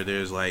point where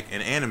there's like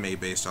an anime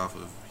based off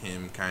of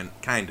him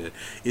kinda.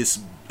 It's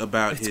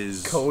about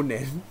his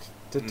Conan.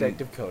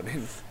 Detective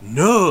Conan.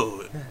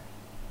 No.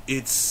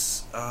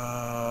 It's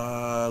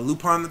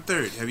Lupin the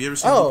Third. Have you ever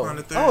seen Lupin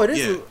the Third? Oh, it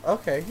is. Yeah.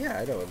 Okay, yeah,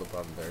 I know Lupin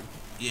the Third.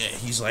 Yeah,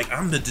 he's like,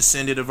 I'm the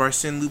descendant of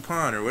Arsène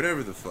Lupin or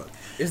whatever the fuck.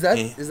 Is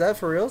that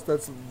for real?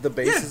 That's the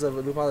basis of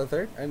Lupin the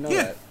Third? I know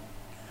that.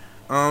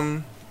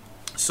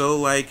 So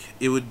like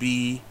it would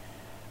be,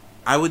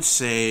 I would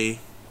say,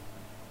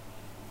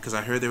 because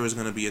I heard there was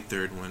gonna be a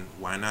third one.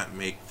 Why not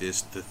make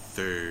this the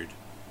third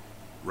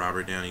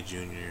Robert Downey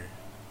Jr.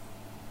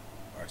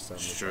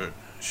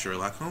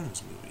 Sherlock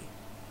Holmes movie?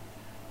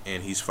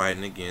 And he's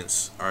fighting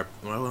against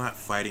not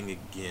fighting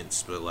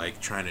against, but like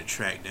trying to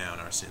track down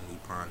Arsène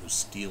Lupin, who's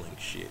stealing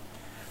shit.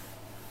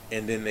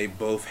 And then they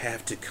both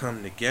have to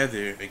come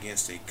together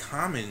against a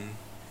common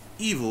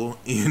evil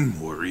in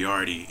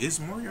Moriarty. Is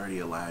Moriarty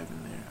alive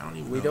in there? I don't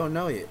even know. We don't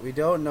know yet. We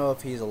don't know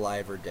if he's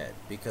alive or dead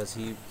because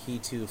he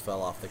too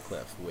fell off the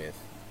cliff with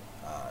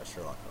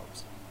Sherlock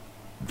Holmes.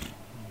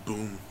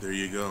 Boom! There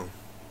you go.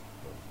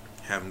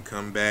 Have him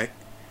come back.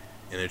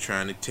 And they're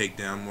trying to take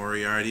down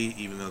Moriarty,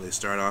 even though they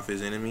start off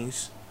as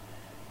enemies.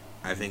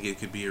 I think it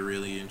could be a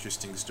really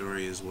interesting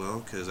story as well,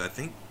 because I don't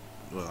think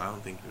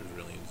there's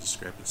really a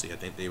discrepancy. I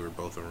think they were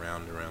both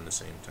around the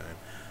same time.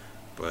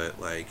 But,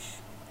 like,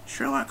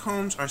 Sherlock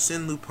Holmes,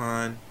 Arsène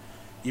Lupin,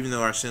 even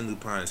though Arsène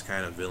Lupin is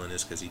kind of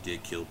villainous because he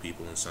did kill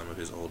people in some of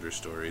his older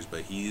stories,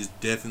 but he's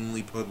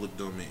definitely public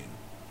domain.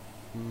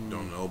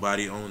 Don't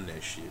nobody own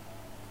that shit.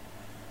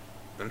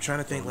 I'm trying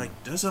to think,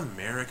 like, does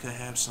America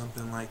have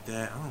something like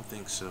that? I don't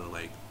think so.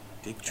 Like,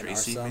 Dick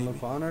Tracy, maybe?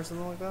 Lupin or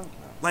something like that?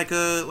 No. Like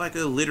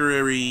a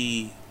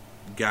literary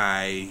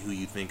guy who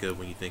you think of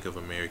when you think of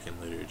American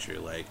literature.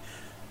 Like,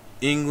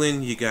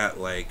 England, you got,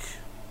 like,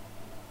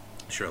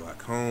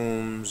 Sherlock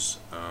Holmes.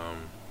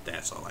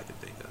 That's all I can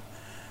think of.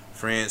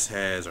 France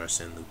has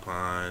Arsène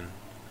Lupin.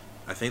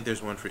 I think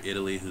there's one for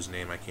Italy whose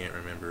name I can't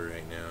remember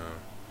right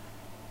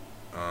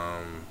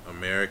now.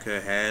 America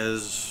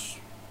has...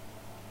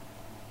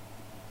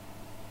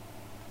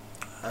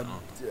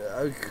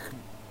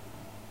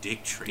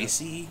 Dick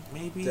Tracy,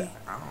 maybe?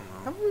 I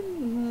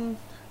don't know.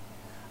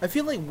 I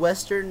feel like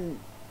Western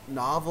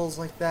novels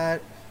like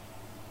that,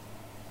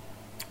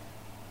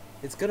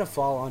 it's gonna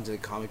fall onto the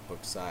comic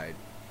book side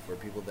for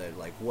people that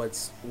like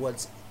what's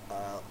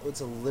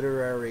a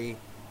literary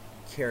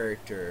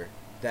character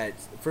that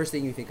first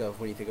thing you think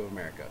of when you think of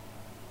America,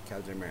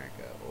 Captain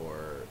America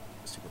or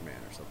Superman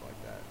or something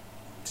like that.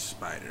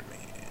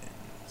 Spider-Man.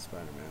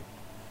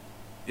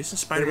 Isn't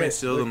Spider-Man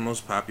still the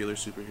most popular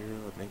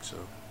superhero? I think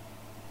so.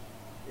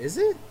 Is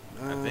it?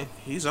 I think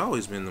he's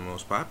always been the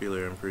most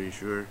popular, I'm pretty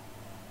sure.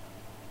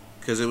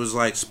 Because it was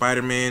like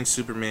Spider-Man,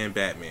 Superman,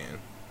 Batman,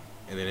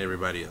 and then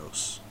everybody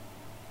else.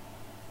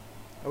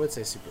 I would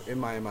say in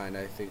my mind,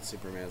 I think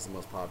Superman is the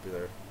most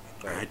popular.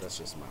 But that's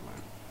just in my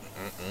mind.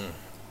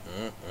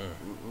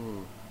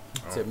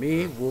 To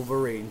me,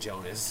 Wolverine,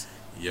 Jonas.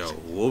 Yo,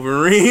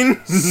 Wolverine?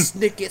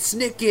 Snick it.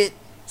 Snick.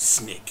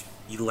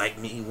 You like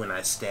me when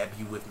I stab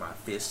you with my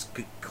fist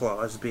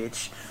claws,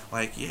 bitch?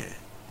 Like, yeah.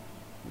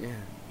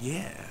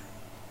 Yeah.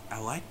 I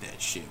like that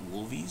shit,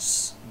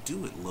 Wolvies.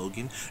 Do it,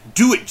 Logan.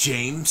 Do it,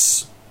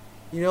 James.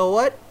 You know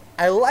what?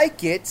 I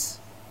like it.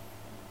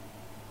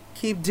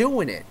 Keep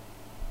doing it.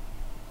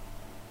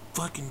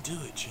 Fucking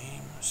do it,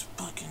 James.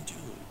 Fucking do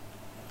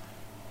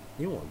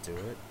it. You won't do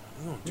it.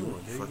 You won't do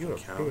it, you fucking You're a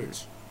coward.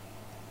 bitch.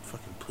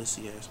 fucking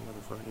pussy ass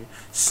motherfucker.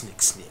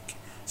 Snick, snick.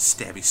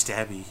 Stabby,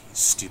 stabby, you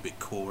stupid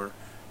core.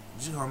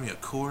 Did you call me a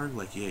core?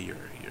 Like, yeah, you're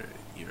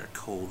a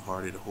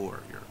cold-hearted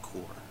whore. You're a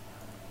core.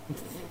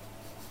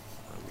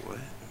 What?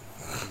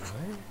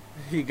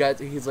 What?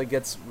 He's like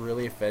gets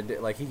really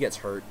offended. Like he gets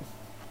hurt.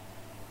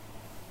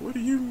 What do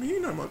you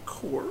mean I'm a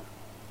core?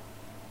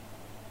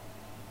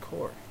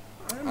 Core.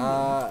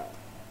 I'm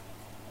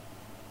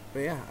But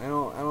yeah, I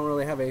don't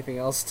really have anything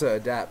else to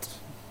adapt.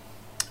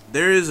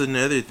 There is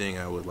another thing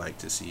I would like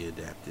to see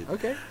adapted.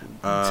 Okay.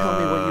 Tell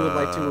me what you would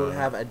like to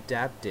have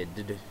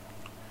adapted.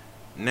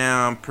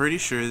 Now, I'm pretty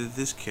sure that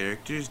this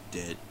character is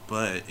dead,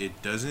 but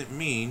it doesn't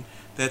mean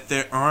that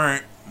there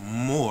aren't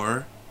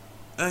more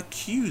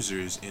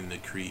accusers in the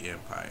Kree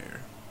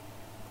Empire.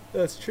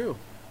 That's true.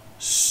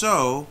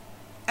 So,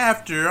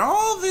 after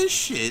all this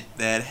shit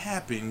that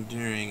happened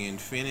during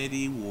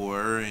Infinity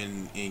War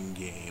and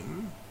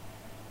Endgame,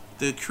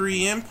 the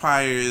Kree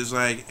Empire is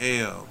like,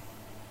 ayo,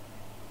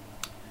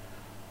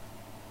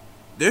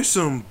 there's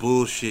some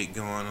bullshit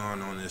going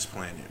on this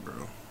planet,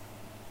 bro.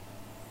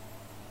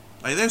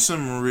 Like, there's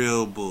some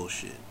real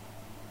bullshit.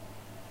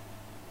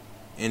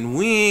 And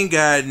we ain't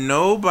got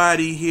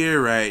nobody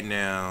here right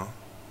now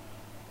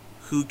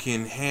who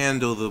can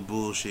handle the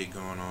bullshit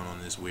going on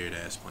this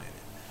weird-ass planet.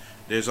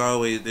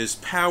 There's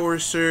power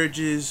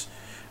surges.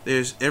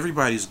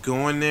 Everybody's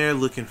going there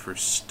looking for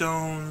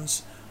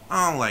stones.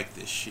 I don't like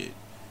this shit.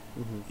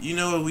 Mm-hmm. You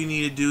know what we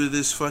need to do to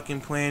this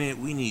fucking planet?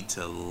 We need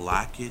to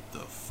lock it the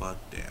fuck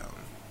down.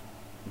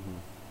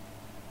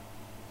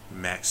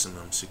 Mm-hmm.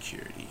 Maximum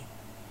security.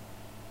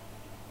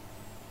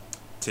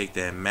 Take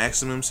that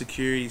maximum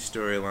security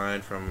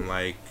storyline from,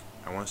 like,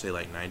 I want to say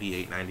like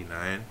 98,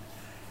 99,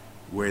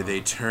 where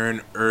they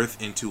turn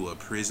Earth into a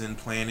prison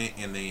planet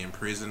and they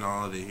imprison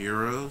all of the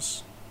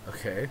heroes.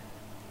 Okay.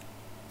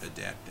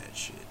 Adapt that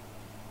shit.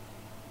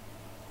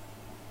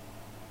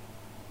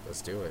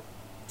 Let's do it.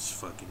 Let's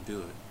fucking do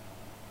it.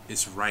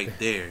 It's right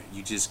there.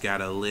 You just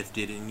gotta lift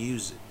it and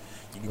use it.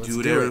 You can Let's do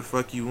whatever do it. the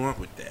fuck you want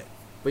with that.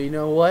 But you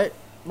know what,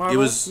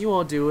 Marvel? You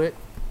won't do it.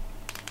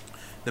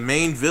 The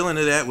main villain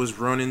of that was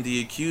Ronan the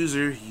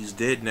Accuser. He's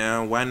dead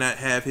now. Why not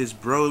have his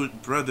brother,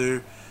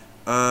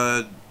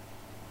 trying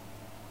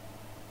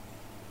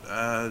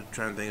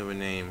to think of a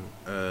name.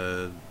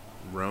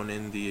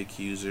 Ronan the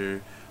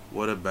Accuser.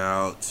 What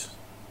about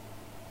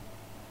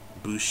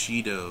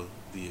Bushido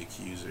the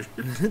Accuser?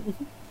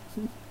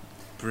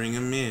 Bring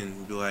him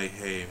in. Be like,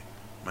 hey,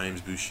 my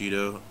name's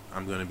Bushido.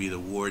 I'm gonna be the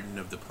warden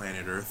of the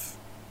planet Earth.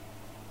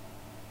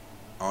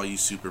 All you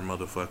super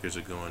motherfuckers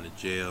are going to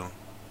jail.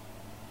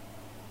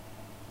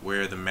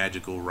 Where are the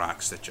magical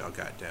rocks that y'all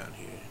got down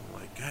here? I'm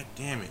like, god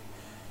damn it.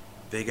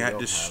 They got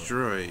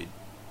destroyed.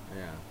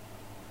 Yeah.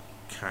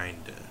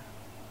 Kinda.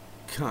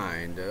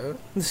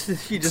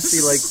 You just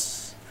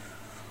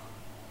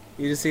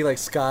see like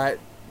Scott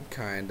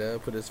kinda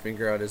put his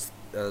finger out his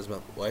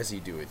mouth. Why is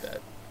he doing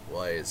that?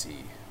 Why is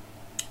he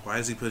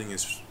putting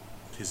his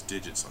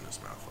digits on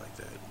his mouth like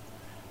that?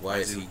 Why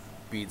is he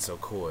being so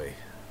coy?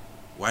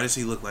 Why does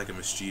he look like a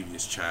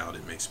mischievous child?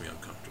 It makes me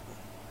uncomfortable.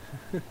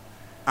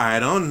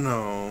 I don't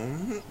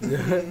know.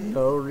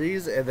 No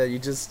reason. And then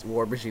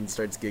War Machine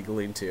starts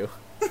giggling too.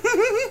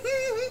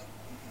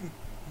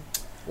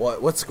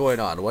 What's going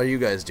on? Why are you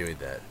guys doing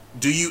that?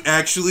 Do you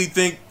actually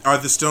think, are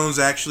the stones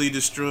actually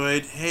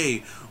destroyed?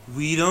 Hey,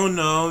 we don't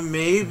know.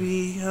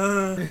 Maybe,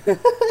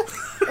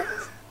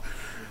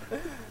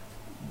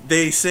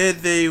 They said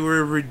they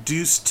were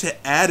reduced to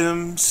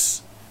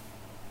atoms.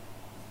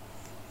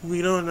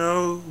 We don't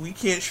know. We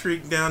can't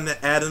shrink down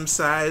to atom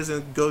size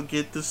and go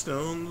get the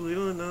stones. We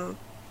don't know.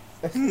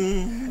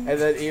 And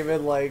then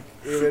even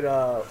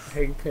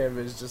Hank Pym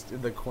is just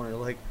in the corner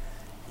like,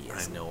 he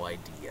has no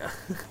idea.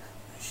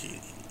 He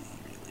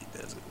really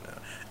doesn't know.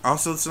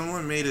 Also,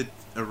 someone made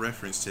a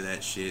reference to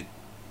that shit.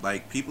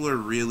 Like, people are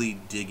really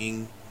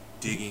digging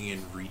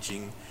and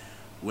reaching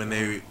when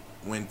they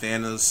were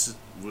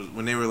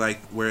like,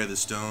 where are the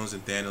stones?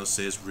 And Thanos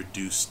says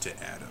reduced to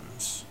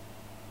atoms.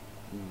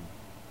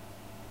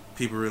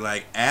 People were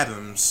like,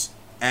 atoms?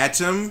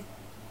 Atom?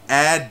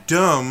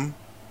 Adam?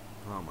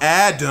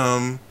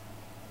 Adam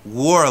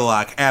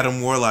Warlock.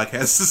 Adam Warlock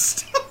has the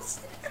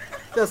stones.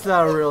 That's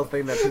not a real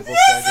thing that people say, is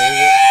it?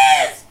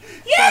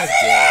 Yes,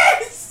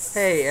 it is!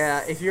 Hey,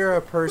 if you're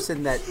a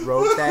person that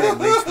wrote that and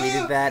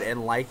retweeted that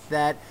and liked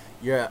that,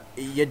 you're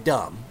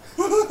dumb.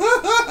 We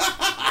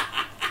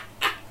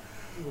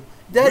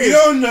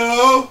don't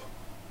know.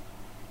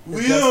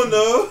 We don't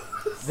know.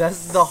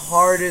 That's the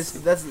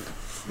hardest.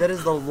 That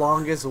is the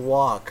longest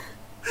walk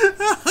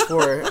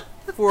for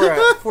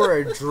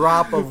a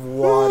drop of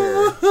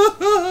water.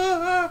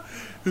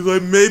 He's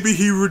like, maybe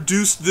he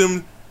reduced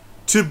them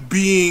to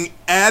being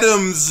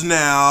atoms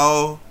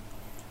now,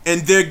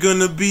 and they're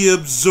gonna be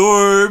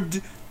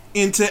absorbed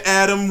into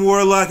Adam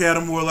Warlock.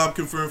 Adam Warlock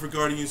confirmed for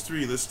Guardians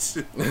 3. Let's.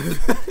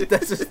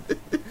 That's just.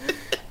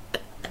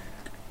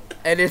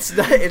 And it's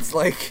not. It's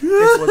like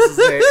what's his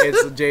name?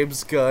 It's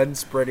James Gunn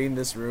spreading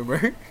this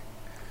rumor.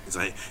 It's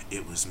like,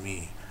 it was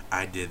me.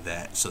 I did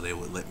that, so they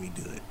would let me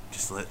do it.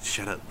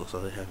 Shut up. That's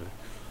all they have.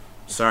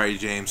 Sorry,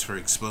 James, for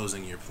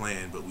exposing your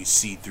plan, but we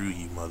see through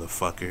you,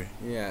 motherfucker.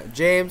 Yeah,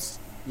 James,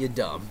 you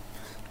dumb.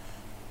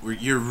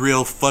 You're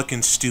real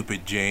fucking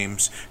stupid,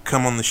 James.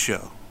 Come on the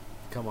show.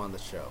 Come on the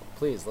show.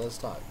 Please, let us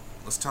talk.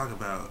 Let's talk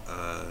about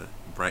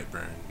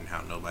Brightburn and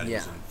how nobody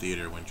was in the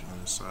theater when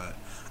Jonas saw it.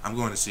 I'm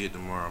going to see it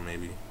tomorrow,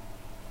 maybe.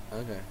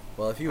 Okay.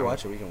 Well, if you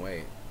watch it, we can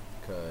wait.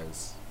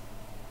 Because...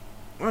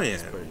 Oh, yeah.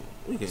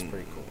 It's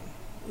pretty cool.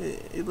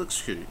 It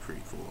looks pretty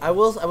cool. I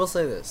will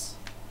say this.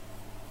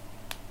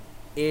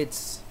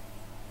 It's...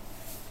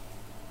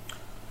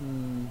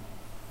 I'm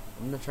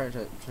not trying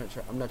to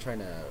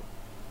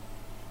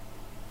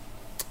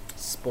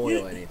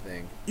spoil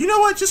anything. You know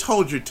what? Just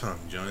hold your tongue,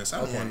 Jonas.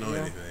 I don't want to know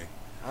anything.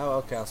 Oh,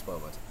 okay. I'll spoil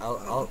my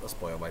tongue. I'll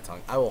spoil my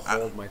tongue. I will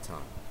hold my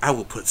tongue. I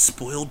will put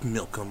spoiled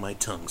milk on my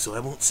tongue, so I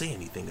won't say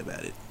anything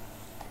about it.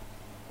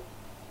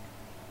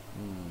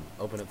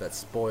 Open up that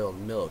spoiled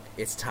milk.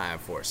 It's time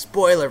for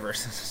spoiler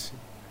versus.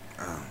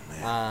 Oh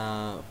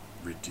man.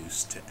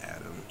 Reduced to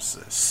atoms.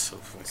 That's so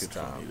fucking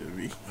funny to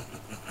me.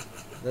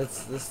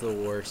 That's the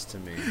worst to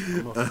me.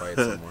 I'm gonna fight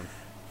someone.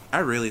 I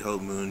really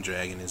hope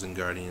Moondragon is in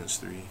Guardians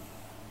 3.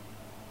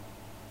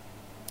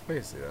 I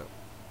can see that.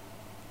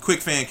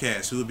 Quick fan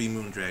cast. Who would be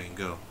Moondragon?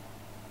 Go.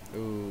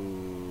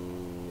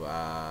 Ooh.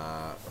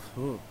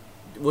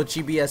 Would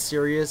she be as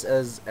serious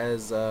as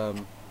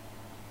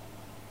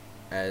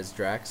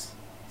Drax,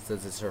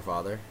 since it's her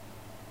father?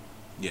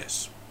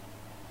 Yes.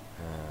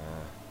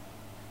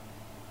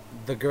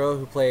 The girl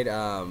who played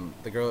fuck,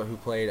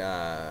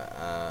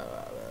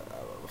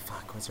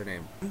 what's her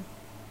name?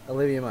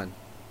 Olivia Munn.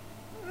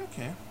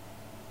 Okay.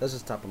 That's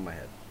just top of my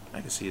head.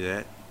 I can see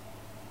that.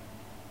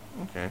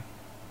 Okay.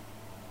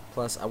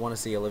 Plus, I want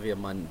to see Olivia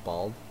Munn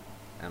bald.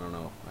 I don't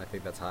know. I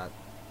think that's hot.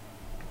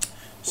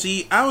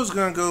 See, I was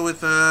gonna go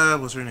with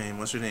what's her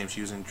name?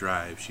 She was in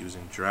Drive.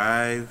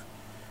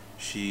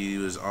 She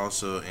was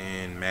also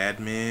in Mad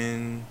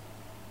Men.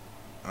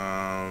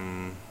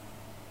 I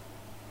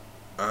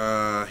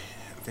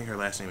think her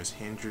last name is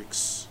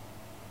Hendricks.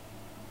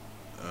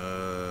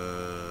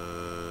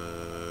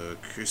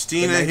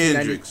 Christina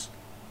Hendricks.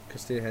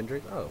 Christina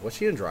Hendricks? Oh, was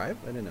she in Drive?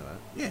 I didn't know that.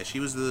 Yeah, she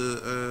was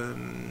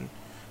the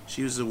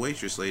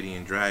waitress lady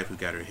in Drive who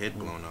got her head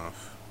blown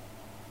off.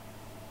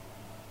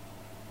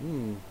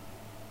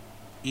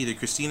 Either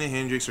Christina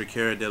Hendricks or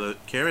Cara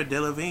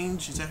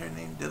Delevingne. Is that her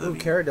name? Ooh,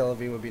 Cara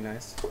Delevingne would be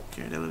nice.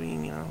 Cara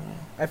Delevingne, you know.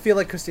 I feel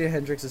like Christina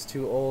Hendricks is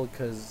too old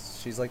because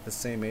she's like the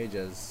same age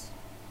as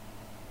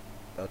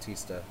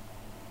Bautista.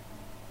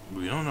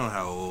 We don't know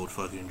how old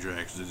fucking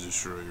Drax the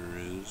Destroyer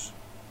is.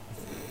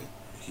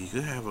 He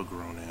could have a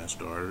grown-ass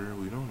daughter.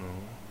 We don't know.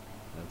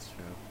 That's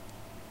true.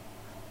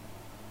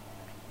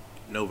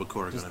 Nova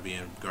Corps gonna be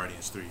in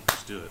Guardians 3.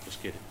 Let's do it. Let's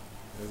get it.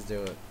 Let's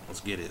do it. Let's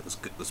get it.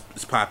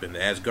 Let's pop in the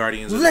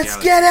Asgardians of the Let's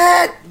Galaxy.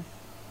 get it!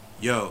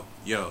 Yo,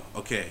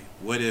 okay.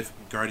 What if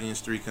Guardians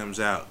 3 comes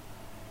out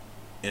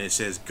and it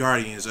says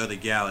Guardians of the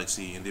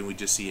Galaxy, and then we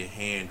just see a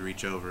hand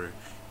reach over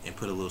and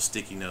put a little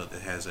sticky note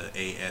that has a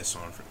AS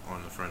on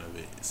the front of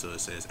it, so it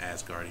says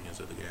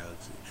Asgardians of the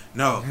Galaxy.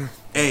 No,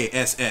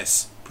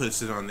 ASS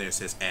puts it on there. It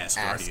says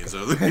Asgardians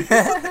of the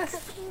Galaxy.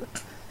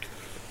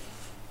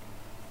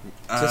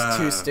 Just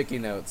 2 sticky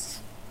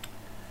notes.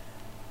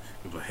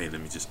 But hey, let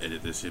me just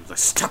edit this. It was like,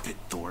 stop it,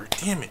 Thor!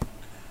 Damn it!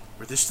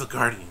 We're just the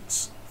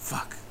Guardians.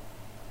 Fuck.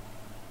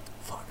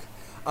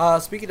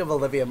 Speaking of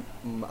Olivia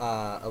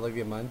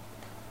Munn,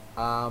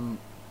 I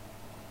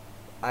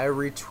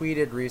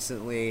retweeted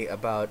recently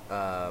about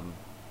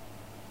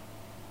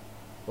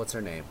what's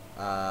her name?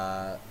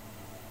 The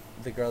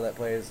girl that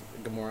plays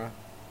Gamora.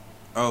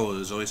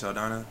 Oh, Zoe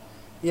Saldana?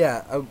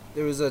 Yeah,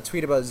 there was a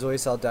tweet about Zoe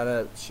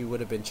Saldana. She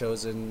would have been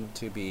chosen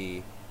to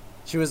be...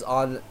 She was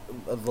on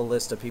the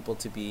list of people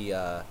to be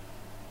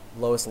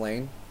Lois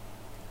Lane.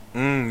 Yeah,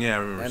 I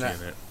remember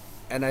seeing that.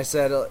 And I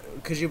said,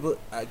 could you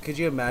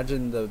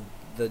imagine the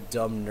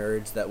dumb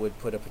nerds that would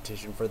put a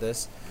petition for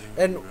this?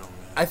 And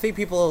I think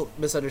people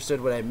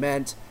misunderstood what I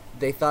meant.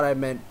 They thought I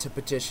meant to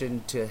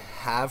petition to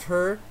have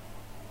her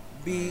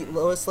be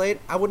Lois Lane.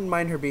 I wouldn't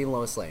mind her being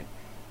Lois Lane.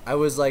 I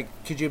was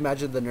like, could you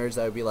imagine the nerds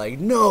that would be like,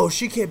 no,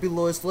 she can't be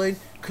Lois Lane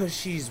because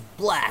she's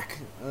black.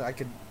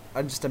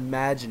 I'm just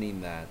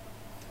imagining that.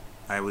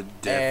 I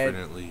would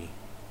definitely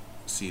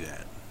see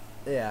that.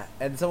 Yeah,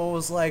 and someone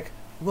was like,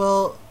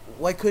 well,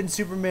 why couldn't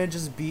Superman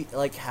just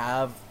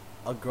have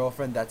a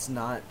girlfriend that's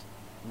not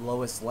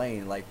Lois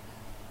Lane? Like,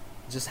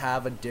 just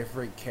have a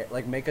different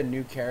make a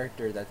new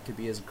character that could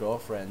be his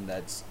girlfriend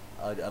that's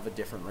of a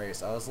different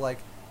race. I was like,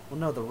 well,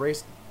 no,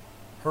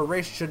 her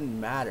race shouldn't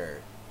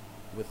matter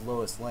with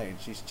Lois Lane.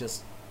 She's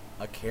just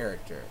a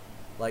character.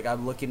 Like,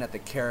 I'm looking at the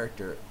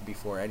character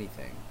before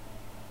anything.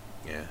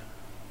 Yeah.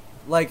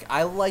 Like,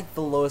 I like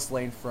the Lois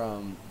Lane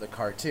from the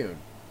cartoon,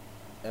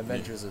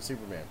 Adventures of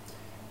Superman.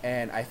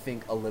 And I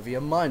think Olivia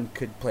Munn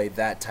could play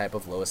that type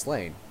of Lois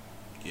Lane,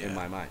 in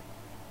my mind.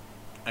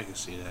 I can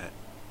see that.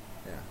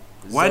 Yeah.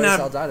 Why Zoe not?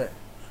 Saldana.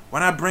 Why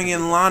not bring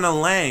in Lana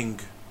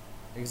Lang?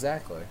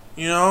 Exactly.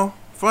 You know,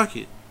 fuck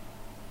it.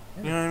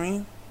 Yeah. You know what I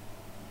mean?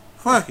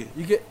 Fuck it.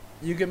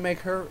 You can make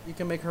her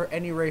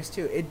any race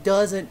too. It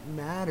doesn't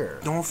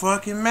matter. Don't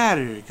fucking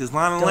matter, because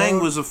Lana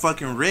Lang was a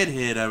fucking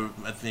redhead, I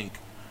think,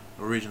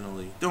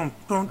 originally. Don't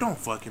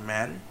fucking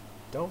matter.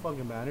 Don't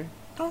fucking matter.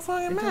 Don't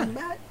fucking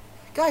matter.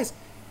 Guys,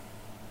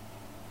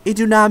 it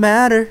do not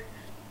matter.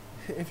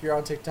 If you're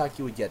on TikTok,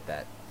 you would get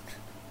that.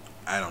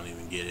 I don't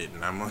even get it,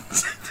 and I'm on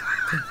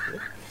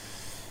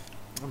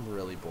I'm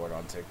really bored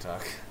on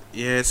TikTok.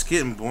 Yeah, it's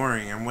getting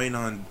boring. I'm waiting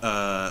on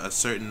a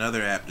certain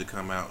other app to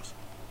come out.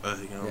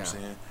 You know what I'm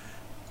saying?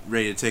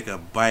 Ready to take a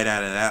bite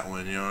out of that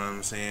one, you know what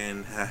I'm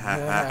saying?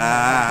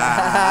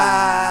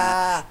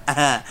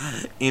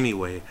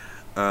 Anyway,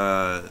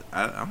 I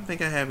don't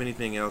think I have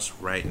anything else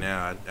right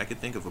now. I could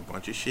think of a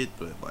bunch of shit,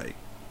 but like,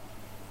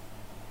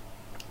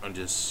 I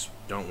just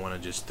don't want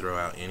to just throw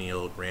out any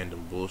old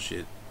random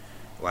bullshit.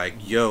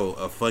 Like, yo,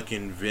 a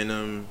fucking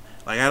Venom.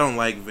 Like, I don't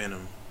like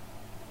Venom,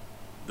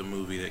 the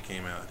movie that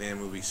came out. That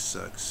movie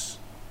sucks.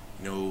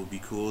 You know what would be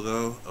cool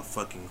though? A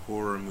fucking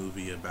horror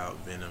movie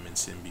about Venom and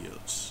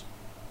symbiotes.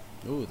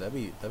 Ooh, that'd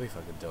be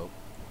fucking dope.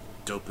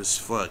 Dope as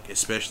fuck,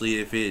 especially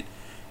if it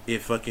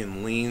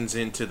fucking leans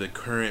into the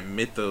current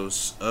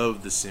mythos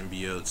of the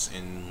symbiotes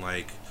and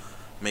like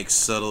makes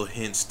subtle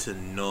hints to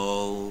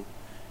Null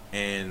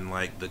and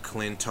like the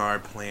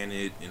Clintar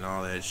planet and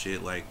all that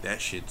shit. Like,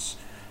 that shit's,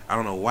 I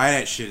don't know why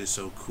that shit is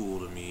so cool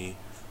to me,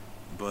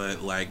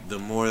 but like the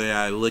more that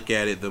I look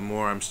at it, the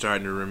more I'm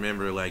starting to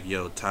remember, like,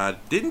 yo, Todd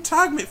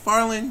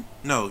McFarlane?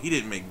 No, he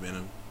didn't make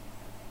Venom.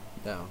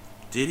 No.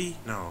 Did he?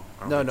 No.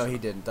 No, he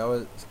didn't. That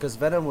was because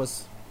Venom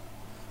was,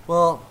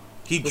 well,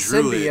 he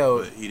drew it,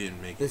 but he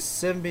didn't make it. The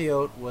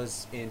symbiote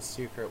was in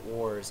Secret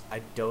Wars.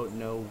 I don't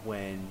know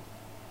when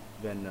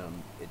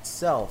Venom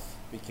itself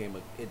became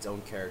its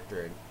own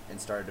character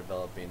and started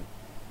developing.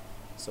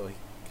 So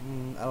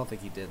I don't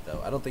think he did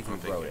though. I don't think he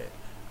wrote it.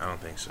 I don't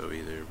think so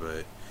either,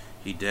 but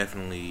he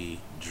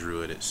definitely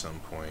drew it at some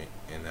point,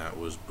 and that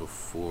was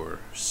before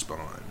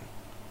Spawn,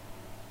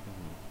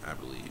 I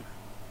believe.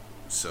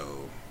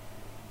 So,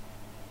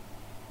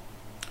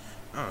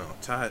 I don't know.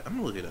 Todd, I'm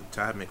gonna look it up.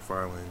 Todd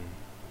McFarlane,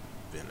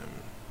 Venom,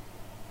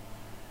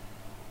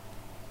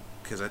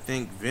 because I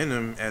think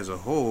Venom as a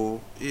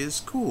whole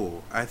is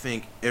cool. I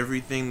think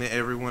everything that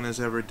everyone has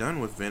ever done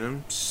with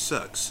Venom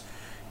sucks,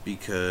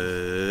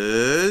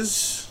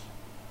 because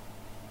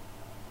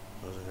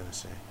what was I gonna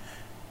say?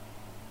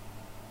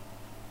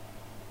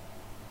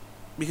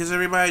 Because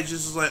everybody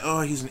just is like,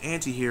 oh, he's an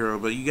anti-hero,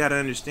 but you gotta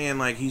understand,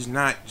 like, he's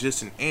not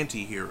just an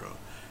anti-hero.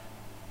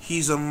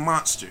 He's a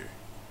monster.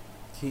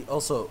 He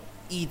also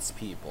eats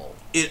people.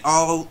 It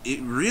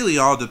really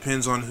all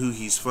depends on who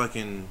he's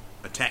fucking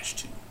attached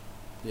to.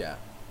 Yeah.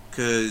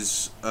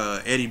 Because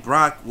Eddie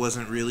Brock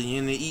wasn't really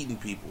into eating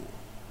people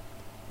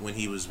when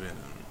he was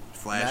Venom.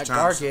 Flash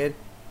Thompson. Matt Gargan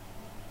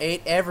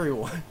ate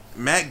everyone.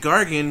 Matt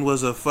Gargan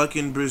was a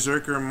fucking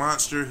berserker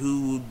monster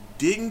who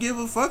didn't give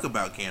a fuck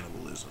about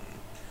cannibalism.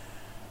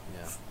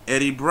 Yeah.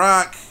 Eddie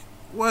Brock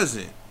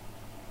wasn't.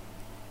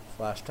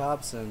 Flash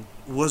Thompson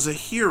was a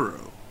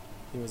hero.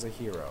 He was a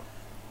hero.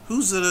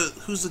 Who's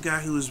the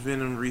guy who was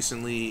Venom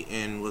recently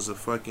and was a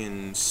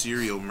fucking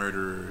serial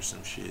murderer or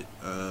some shit?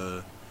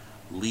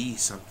 Lee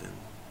something.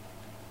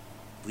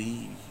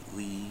 Lee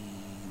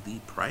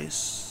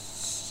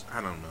Price? I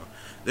don't know.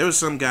 There was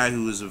some guy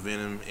who was a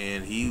Venom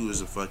and he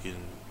was a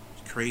fucking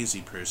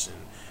crazy person,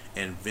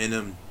 and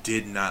Venom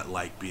did not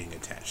like being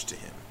attached to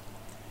him.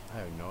 I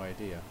have no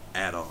idea.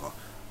 At all.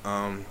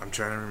 I'm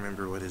trying to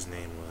remember what his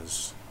name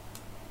was.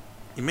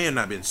 He may have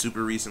not been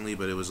super recently,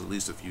 but it was at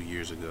least a few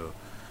years ago.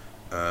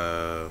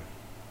 Hold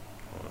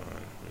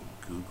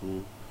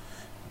on.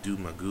 Do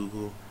my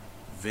Google.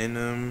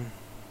 Venom.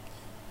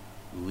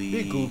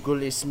 Lee. The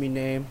Google is my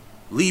name.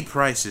 Lee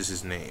Price is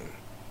his name.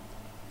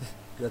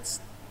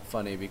 That's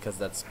funny because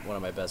that's one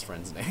of my best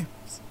friend's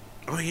names.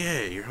 Oh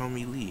yeah, your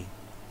homie Lee.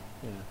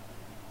 Yeah.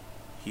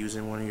 He was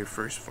in one of your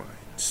first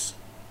finds.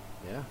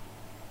 Yeah.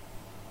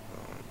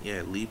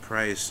 Yeah, Lee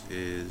Price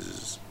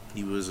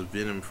he was a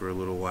Venom for a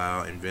little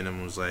while, and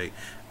Venom was like,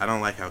 I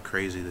don't like how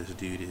crazy this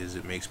dude is,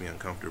 it makes me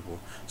uncomfortable.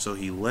 So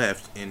he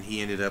left, and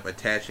he ended up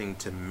attaching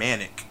to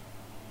Manic.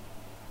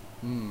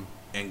 And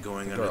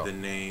going under the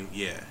name,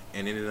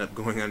 and ended up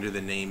going under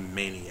the name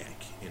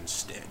Maniac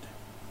instead.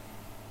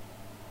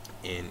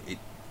 And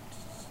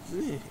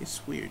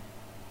it's weird.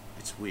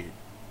 It's weird.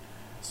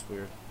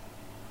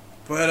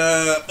 But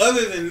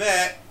other than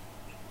that,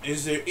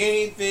 is there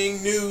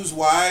anything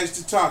news-wise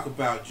to talk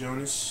about,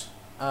 Jonas?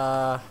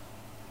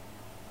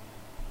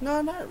 No,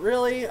 not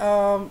really.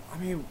 I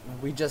mean,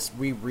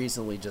 we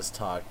recently just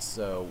talked,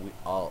 so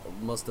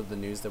most of the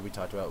news that we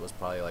talked about was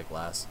probably like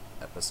last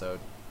episode.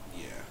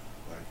 Yeah,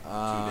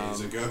 like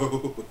 2 days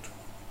ago.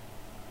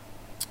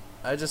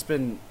 I've just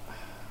been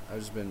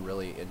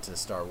really into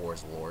Star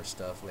Wars lore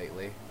stuff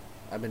lately.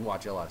 I've been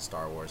watching a lot of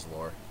Star Wars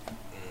lore,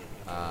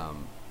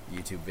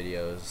 YouTube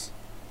videos.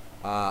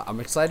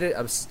 I'm excited.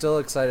 I'm still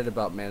excited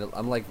about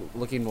I'm like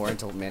looking more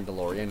into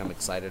Mandalorian. I'm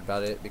excited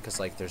about it because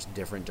like there's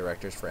different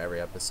directors for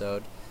every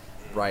episode.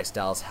 Bryce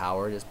Dallas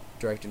Howard is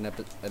directing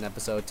an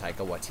episode.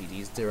 Taika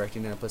Waititi is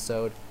directing an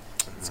episode.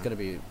 It's gonna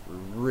be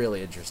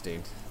really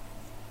interesting.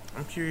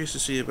 I'm curious to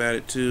see about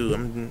it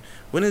too.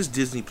 When does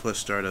Disney Plus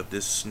start up?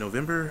 This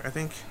November, I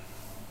think.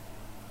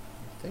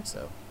 I think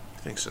so. I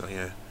think so.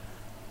 Yeah.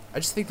 I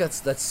just think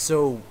that's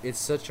so. It's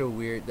such a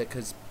weird that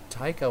because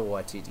Taika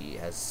Waititi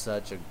has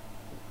such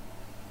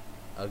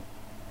a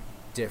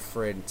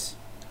different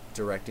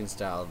directing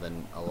style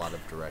than a lot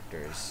of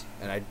directors,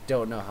 and I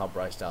don't know how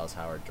Bryce Dallas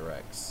Howard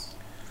directs.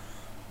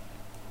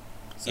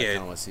 So I kind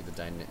of want to see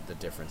the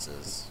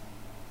differences.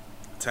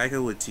 Taika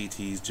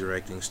Waititi's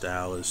directing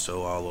style is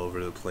so all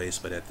over the place,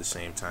 but at the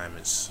same time,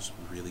 it's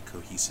really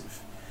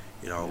cohesive.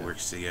 It all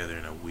works together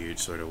in a weird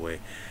sort of way,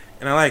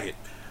 and I like it.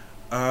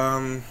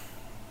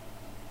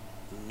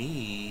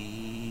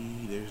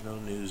 There's no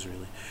news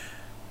really.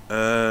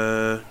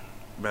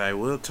 But I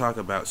will talk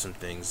about some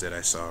things that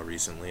I saw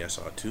recently. I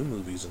saw 2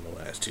 movies in the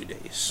last 2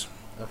 days.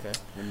 Okay,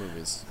 what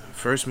movies?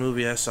 First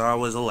movie I saw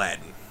was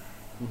Aladdin.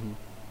 Mm-hmm.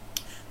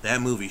 That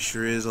movie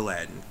sure is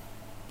Aladdin.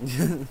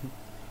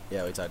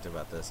 Yeah, we talked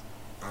about this.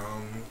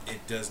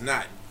 It does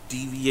not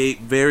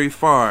deviate very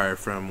far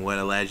from what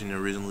Aladdin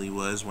originally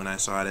was when I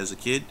saw it as a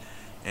kid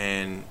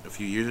and a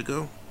few years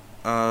ago.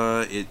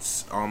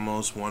 It's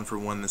almost one for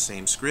one the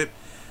same script.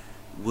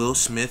 Will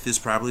Smith is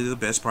probably the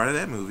best part of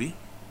that movie.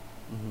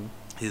 Mm-hmm.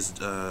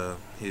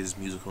 His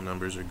musical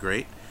numbers are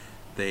great.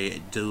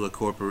 They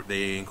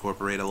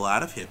incorporate a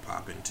lot of hip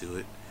hop into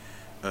it.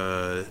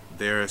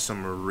 There are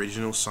some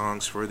original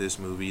songs for this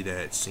movie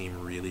that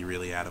seem really,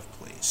 really out of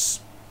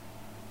place.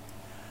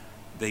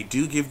 They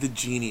do give the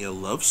genie a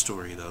love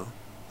story though.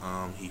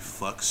 He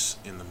fucks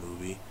in the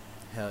movie.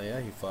 Hell yeah,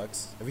 he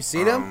fucks. Have you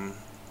seen him?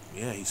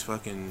 Yeah, he's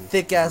fucking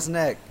thick ass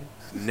neck.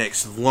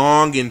 Neck's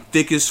long and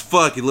thick as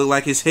fuck. It looked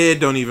like his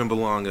head don't even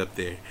belong up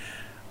there.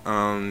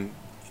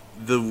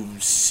 The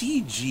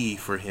CG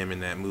for him in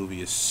that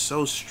movie is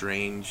so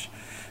strange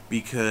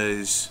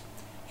because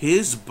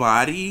his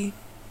body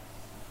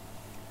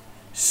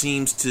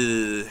seems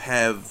to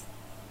have...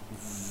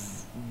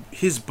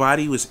 His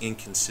body was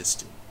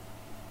inconsistent.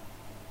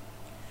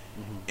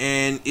 Mm-hmm.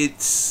 And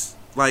it's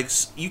like,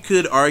 you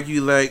could argue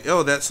like,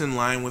 oh, that's in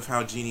line with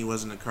how Genie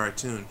was in the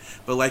cartoon.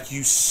 But like,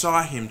 you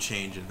saw him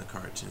change in the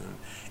cartoon.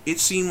 It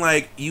seemed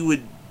like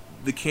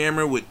the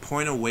camera would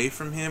point away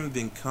from him,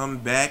 then come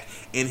back,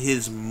 and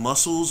his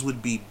muscles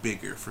would be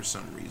bigger for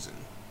some reason.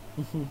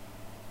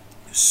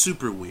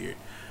 Super weird.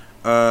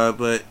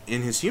 But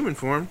in his human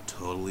form,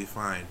 totally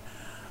fine.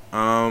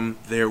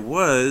 There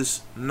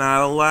was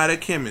not a lot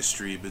of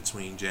chemistry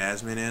between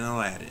Jasmine and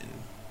Aladdin.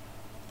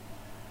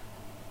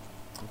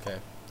 Okay.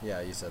 Yeah,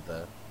 you said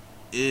that.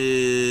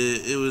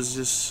 It was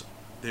just,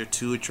 they're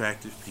 2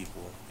 attractive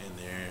people, and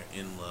they're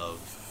in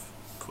love,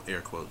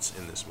 air quotes,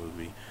 in this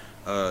movie.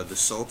 The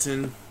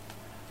Sultan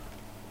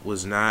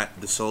was not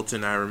the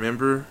Sultan I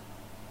remember,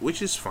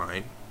 which is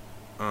fine.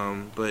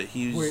 But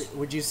he was...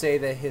 Would you say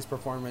that his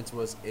performance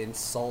was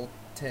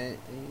insulting?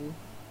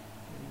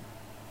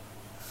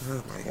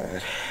 Oh my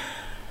god.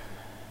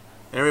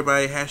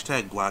 Everybody,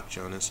 hashtag block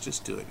Jonas.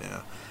 Just do it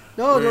now.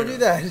 No, don't do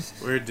that.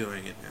 We're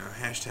doing it now.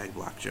 Hashtag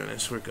block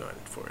Jonas. We're going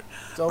for it.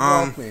 Don't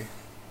block me.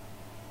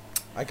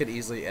 I could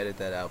easily edit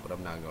that out, but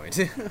I'm not going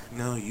to.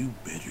 No, you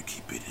better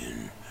keep it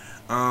in.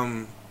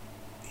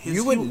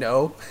 You wouldn't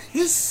know.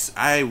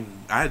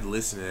 I'd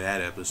listen to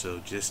that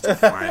episode just to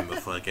find the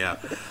fuck out.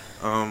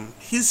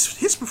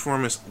 His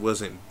performance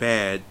wasn't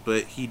bad,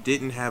 but he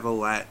didn't have a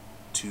lot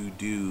to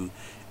do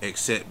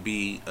except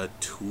be a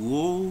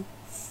tool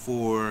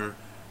for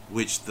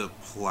which the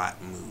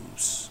plot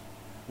moves.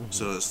 Mm-hmm.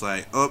 So it's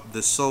like, oh,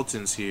 the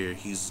Sultan's here.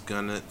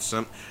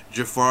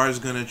 Jafar's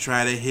gonna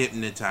try to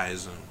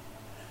hypnotize him,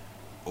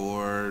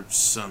 or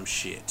some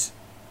shit.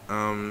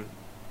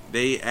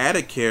 They add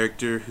a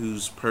character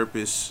whose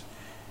purpose,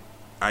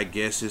 I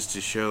guess, is to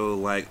show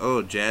like,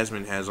 oh,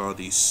 Jasmine has all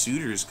these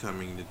suitors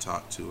coming to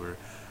talk to her,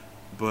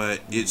 but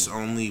it's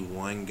only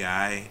one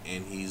guy,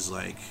 and he's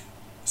like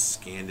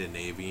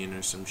Scandinavian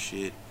or some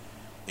shit,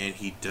 and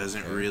he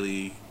doesn't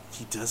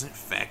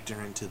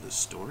factor into the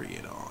story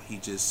at all.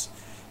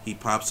 He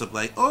pops up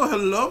like, oh,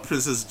 hello,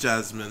 Princess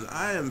Jasmine.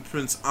 I am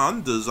Prince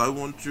Anders. I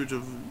want you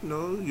to,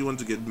 you want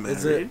to get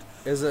married.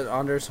 Is it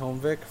Anders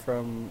Holmvik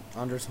from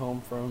Anders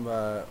Holm from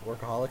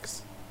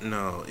Workaholics?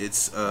 No,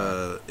 it's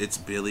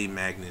Billy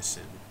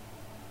Magnussen.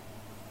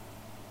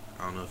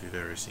 I don't know if you've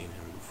ever seen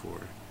him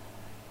before.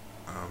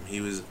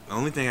 He was, the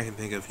only thing I can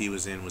think of he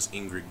was in was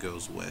Ingrid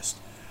Goes West.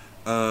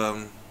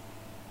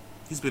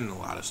 He's been in a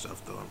lot of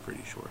stuff though, I'm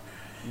pretty sure.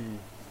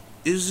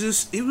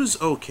 It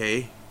was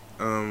okay.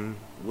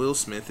 Will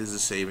Smith is the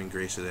saving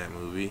grace of that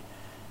movie,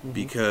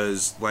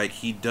 because like,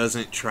 he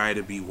doesn't try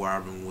to be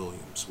Robin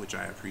Williams, which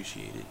I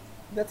appreciated.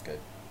 That's good.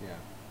 Yeah.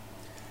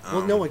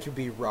 Well, no one can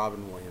be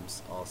Robin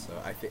Williams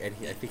also. I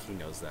think he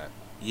knows that.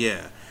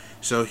 Yeah.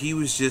 So he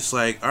was just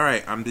like, all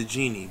right, I'm the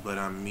genie, but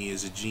I'm me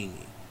as a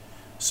genie.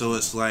 So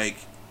it's like,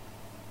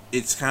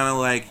 it's kind of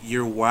like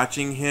you're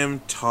watching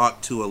him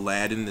talk to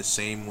Aladdin the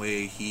same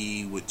way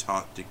he would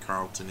talk to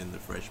Carlton in The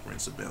Fresh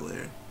Prince of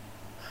Bel-Air.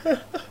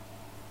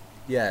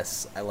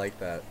 Yes, I like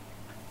that.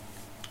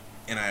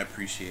 And I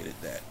appreciated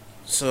that.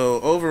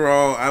 So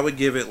overall, I would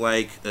give it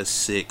like a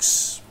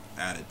 6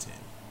 out of 10.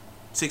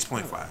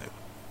 6.5.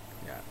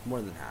 Yeah,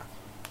 more than half.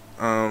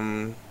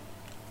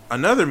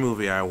 Another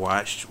movie I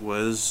watched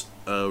was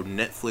a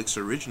Netflix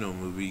original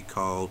movie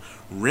called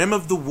Rim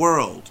of the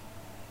World.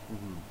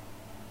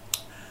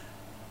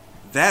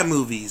 That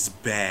movie's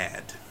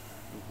bad.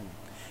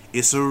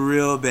 It's a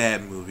real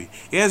bad movie.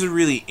 It has a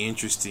really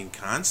interesting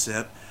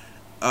concept,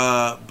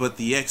 but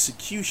the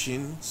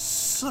execution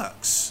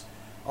sucks.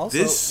 Also,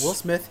 Will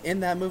Smith in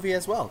that movie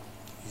as well.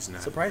 He's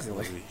not.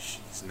 Surprisingly, in that movie.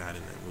 He's not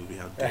in that movie.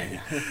 How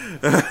dare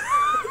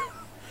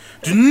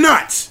you?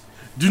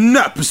 Do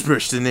not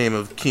besmirch the name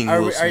of King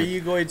Will Smith. Are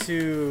you going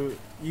to?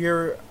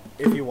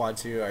 If you want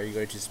to, are you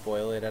going to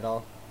spoil it at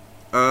all?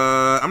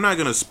 I'm not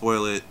gonna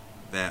spoil it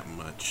that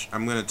much.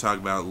 I'm gonna talk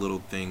about little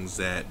things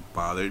that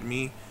bothered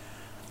me.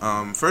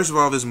 First of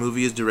all, this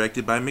movie is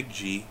directed by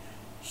McG.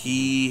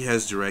 He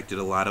has directed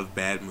a lot of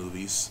bad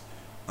movies.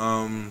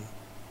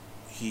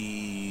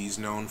 He's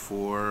known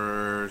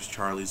for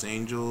Charlie's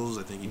Angels.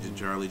 I think he did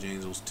Charlie's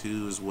Angels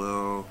 2 as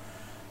well.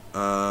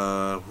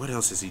 What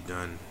else has he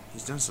done?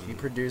 He's done some... He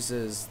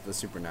produces the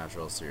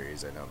Supernatural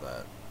series, I know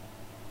that.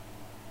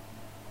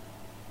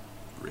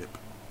 Rip.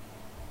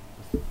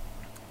 Yeah,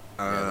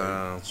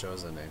 that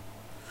show's ending.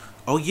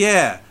 Oh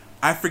yeah,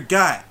 I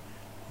forgot.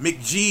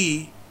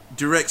 McG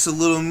directs a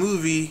little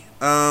movie,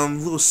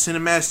 little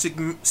cinematic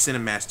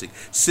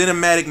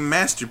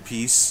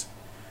masterpiece.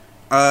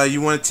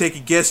 You want to take a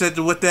guess at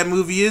what that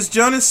movie is,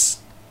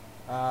 Jonas?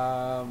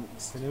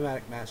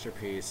 Cinematic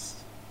masterpiece.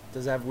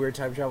 Does it have weird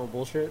time travel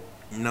bullshit?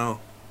 No,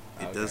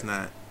 it does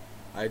not.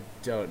 I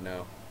don't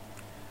know.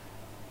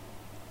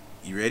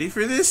 You ready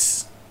for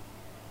this?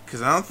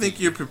 Because I don't think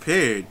you're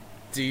prepared.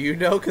 Do you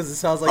know? Because it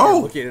sounds like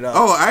you're looking it up.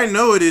 Oh, I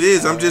know what it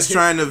is. I'm just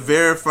trying to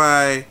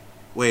verify.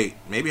 Wait,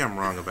 maybe I'm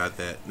wrong about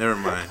that. Never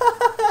mind.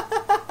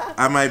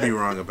 I might be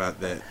wrong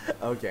about that.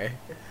 Okay.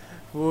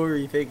 What were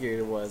you thinking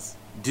it was?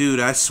 Dude,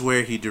 I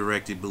swear he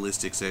directed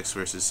Ballistics X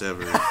vs.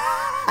 Severin.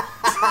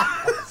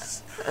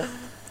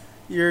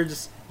 You're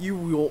just you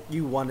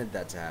wanted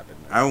that to happen.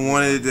 I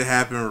wanted it to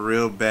happen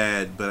real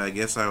bad, but I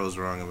guess I was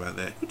wrong about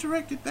that. Who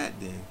directed that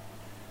then?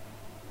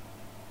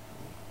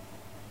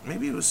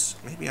 Maybe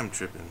I'm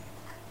tripping.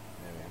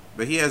 Maybe.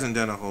 But he hasn't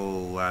done a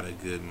whole lot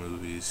of good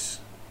movies.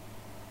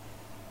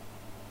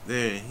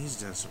 He's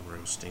done some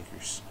real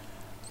stinkers.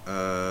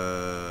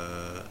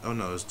 Oh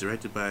no, it's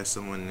directed by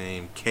someone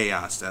named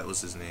Chaos. That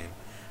was his name.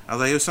 I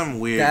was like, it was something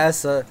weird.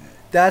 That's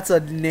a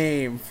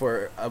name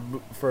for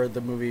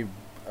the movie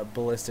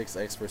Ballistics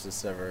X vs.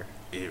 Sever.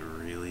 It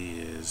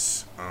really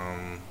is.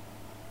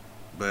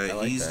 But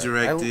like he's that.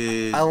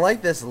 directed. I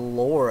like this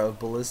lore of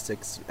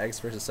Ballistics X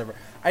vs. Sever.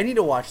 I need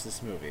to watch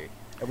this movie,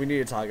 and we need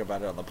to talk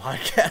about it on the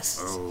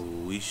podcast. Oh,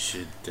 we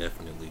should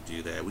definitely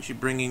do that. We should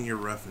bring in your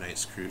Rough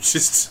Nights crew.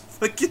 Just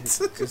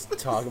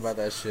talk about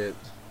that shit.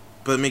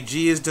 But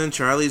McG has done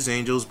Charlie's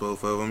Angels,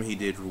 both of them. He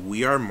did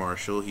We Are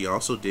Marshall. He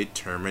also did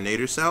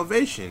Terminator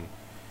Salvation.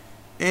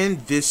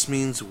 And This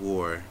Means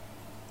War.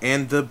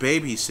 And The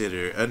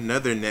Babysitter,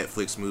 another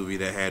Netflix movie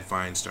that had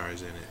fine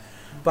stars in it.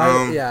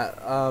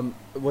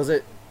 Was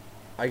it?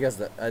 I guess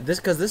that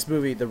this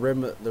movie, The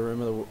Rim of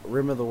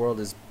the World,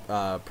 is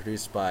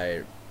produced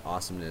by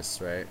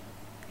Awesomeness, right?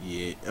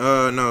 Yeah.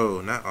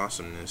 No, not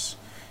Awesomeness.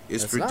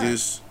 It's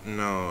produced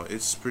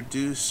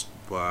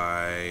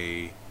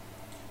by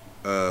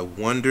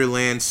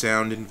Wonderland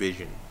Sound and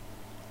Vision.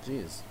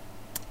 Jeez.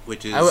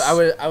 Which is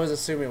I was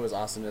assuming it was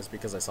Awesomeness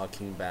because I saw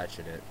King Batch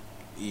in it.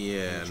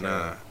 Yeah,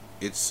 nah.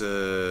 It's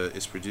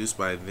produced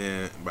by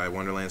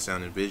Wonderland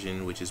Sound and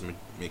Vision, which is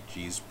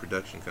McG's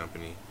production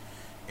company,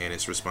 and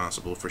it's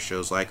responsible for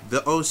shows like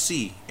The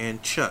OC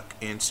and Chuck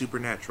and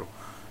Supernatural.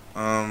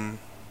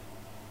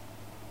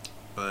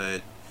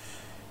 But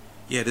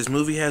yeah, this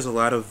movie has a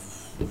lot of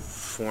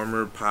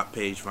former Pop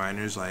Page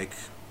Viners. Like,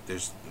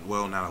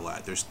 not a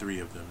lot. There's 3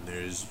 of them.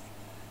 There's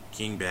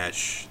King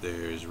Batch,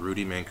 there's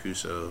Rudy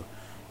Mancuso,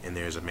 and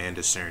there's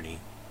Amanda Cerny.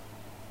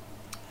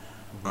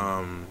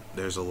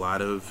 There's a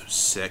lot of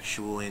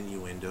sexual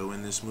innuendo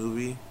in this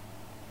movie.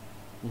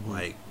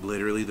 Like,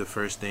 literally the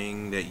first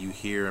thing that you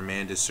hear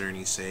Amanda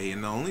Cerny say,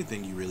 and the only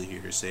thing you really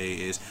hear her say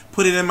is,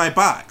 "Put it in my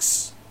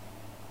box.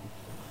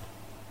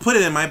 Put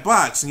it in my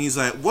box." And he's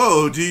like,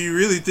 "Whoa, do you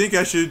really think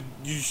you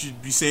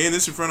should be saying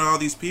this in front of all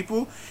these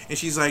people?" And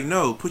she's like,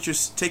 "No,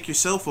 take your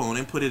cell phone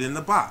and put it in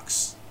the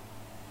box."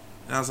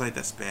 And I was like,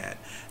 that's bad.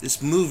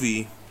 This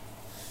movie,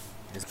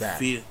 it's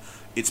bad.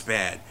 It's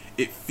bad.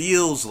 It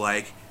feels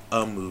like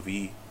a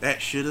movie that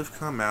should have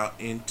come out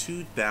in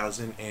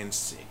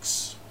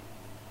 2006.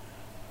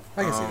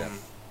 I can see that.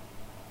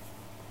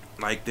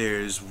 Like,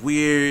 there's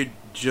weird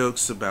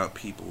jokes about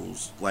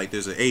like,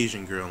 there's an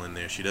Asian girl in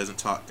there. She doesn't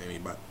talk to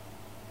anybody.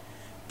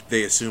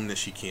 They assume that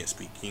she can't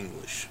speak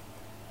English.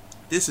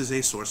 This is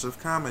a source of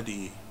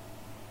comedy,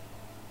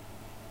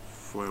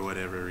 for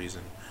whatever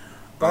reason.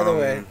 By the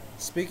way,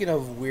 speaking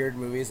of weird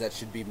movies that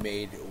should be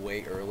made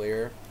way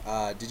earlier,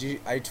 I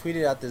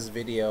tweeted out this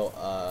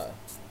video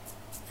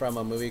from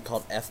a movie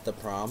called F the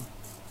Prom.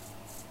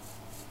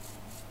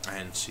 I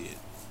didn't see it.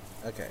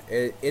 Okay.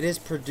 It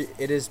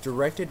is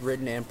directed,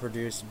 written, and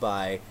produced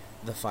by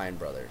the Fine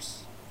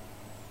Brothers.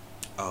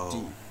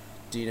 Oh.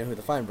 Do you know who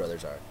the Fine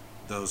Brothers are?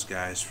 Those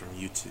guys from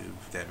YouTube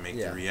that make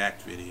Yeah. the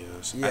React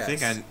videos. Yes. I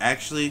think I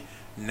actually,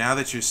 now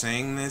that you're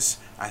saying this,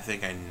 I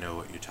think I know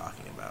what you're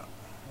talking about.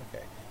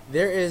 Okay.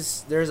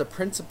 There's a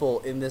principal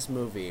in this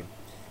movie,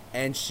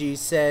 and she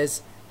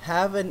says,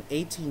 have an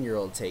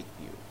 18-year-old take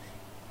you.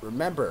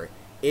 Remember,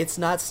 it's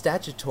not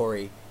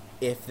statutory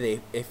if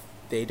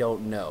they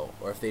don't know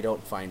or if they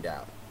don't find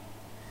out.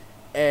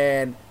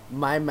 And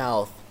my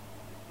mouth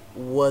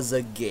was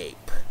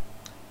agape.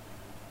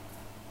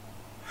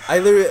 I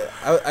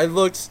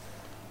looked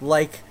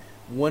like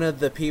one of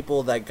the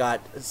people that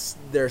got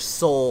their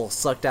soul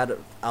sucked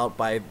out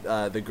by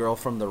the girl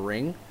from The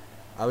Ring.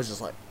 I was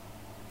just like,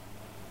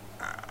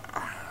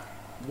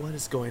 what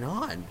is going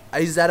on?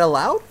 Is that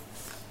allowed?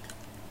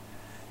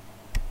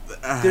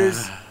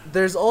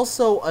 There's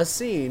also a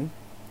scene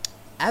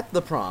at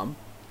the prom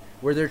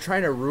where they're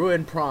trying to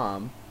ruin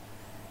prom,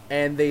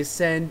 and they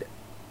send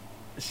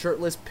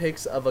shirtless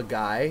pics of a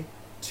guy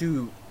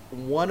to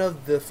one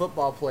of the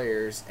football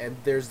players, and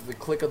there's the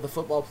clique of the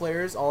football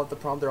players all at the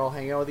prom. They're all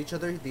hanging out with each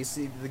other. They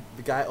see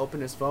the guy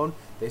open his phone.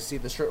 They see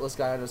the shirtless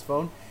guy on his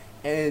phone,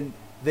 and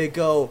they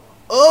go,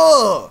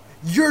 "Oh,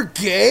 you're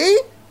gay?"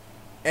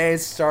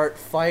 and start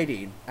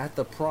fighting at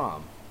the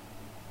prom.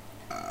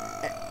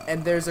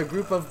 And there's a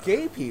group of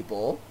gay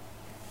people,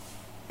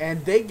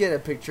 and they get a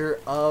picture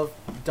of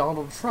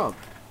Donald Trump.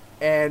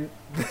 And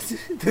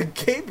the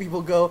gay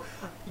people go,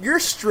 "You're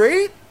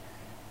straight?"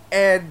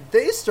 And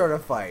they start a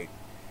fight.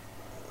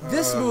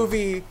 This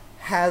movie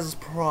has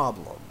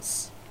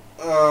problems.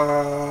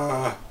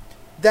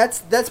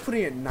 That's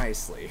putting it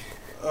nicely.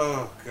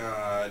 Oh,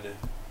 God.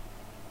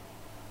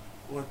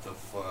 What the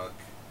fuck?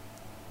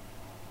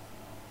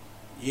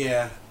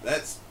 Yeah,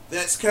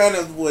 that's kind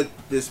of what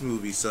this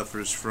movie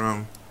suffers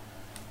from.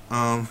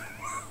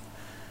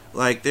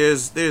 Like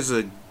there's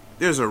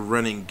a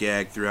running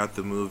gag throughout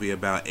the movie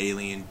about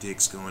alien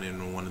dicks going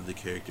into one of the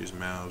characters'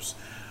 mouths.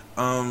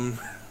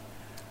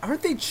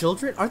 Aren't they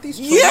children? Aren't these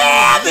children?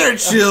 Yeah, they're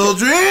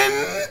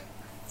children.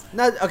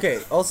 Not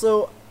okay.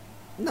 Also,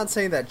 I'm not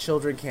saying that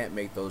children can't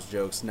make those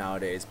jokes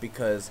nowadays,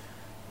 because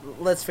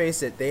let's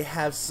face it, they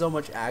have so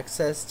much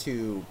access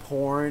to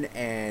porn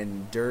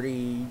and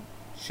dirty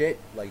shit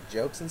like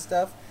jokes and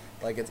stuff.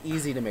 Like, it's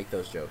easy to make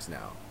those jokes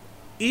now.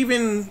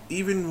 Even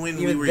when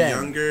we were then.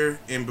 younger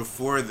and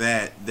before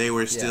that, they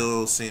were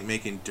still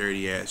making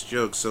dirty ass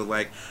jokes. So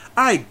like,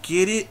 I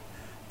get it,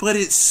 but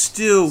it's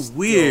still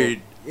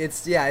weird.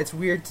 It's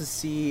weird to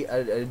see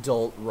an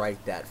adult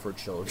write that for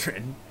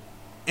children.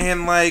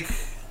 And like,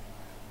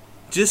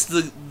 just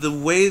the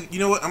way, you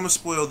know what? I'm gonna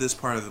spoil this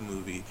part of the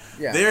movie.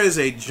 Yeah. There is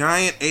a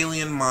giant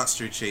alien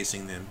monster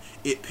chasing them.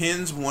 It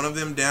pins one of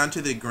them down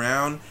to the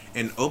ground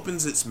and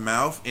opens its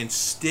mouth and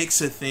sticks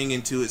a thing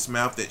into its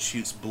mouth that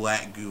shoots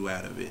black goo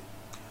out of it.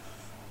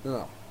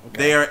 Oh, okay.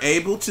 They are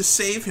able to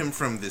save him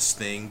from this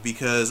thing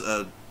because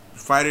a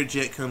fighter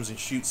jet comes and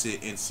shoots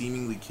it and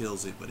seemingly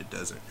kills it, but it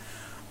doesn't.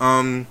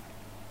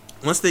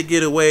 Once they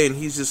get away, and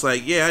he's just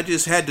like, yeah, I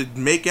just had to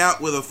make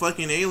out with a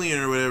fucking alien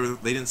or whatever.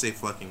 They didn't say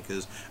fucking,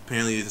 because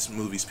apparently this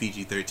movie's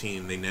PG-13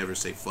 and they never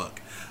say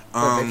fuck.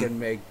 But they can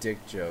make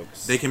dick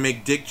jokes. They can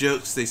make dick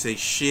jokes, they say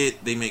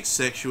shit, they make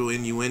sexual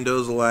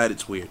innuendos a lot,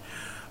 it's weird.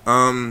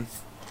 But,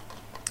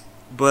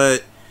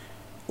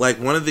 like,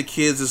 one of the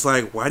kids is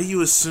like, why do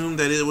you assume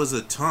that it was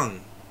a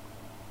tongue?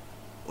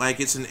 Like,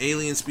 it's an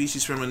alien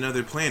species from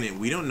another planet.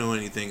 We don't know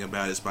anything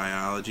about its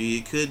biology.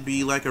 It could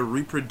be like a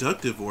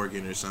reproductive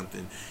organ or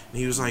something. And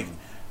he was like,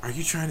 are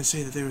you trying to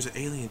say that there was an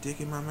alien dick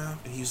in my mouth?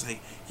 And he was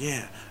like,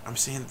 yeah, I'm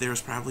saying that there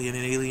was probably an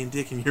alien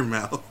dick in your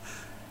mouth.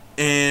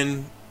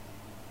 And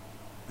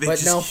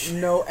but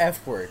no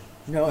F word.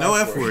 No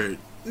F word.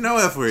 No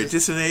F word.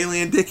 Just an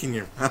alien dick in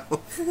your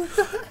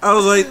mouth. I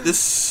was like,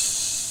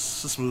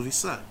 this movie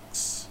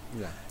sucks.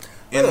 Yeah.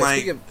 And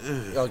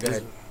go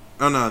ahead.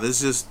 Oh no,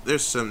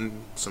 there's some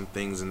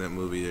things in that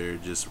movie that are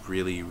just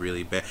really,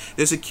 really bad.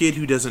 There's a kid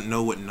who doesn't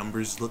know what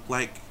numbers look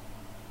like.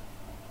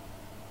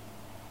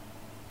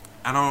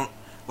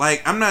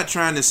 I'm not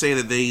trying to say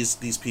that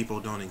these people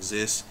don't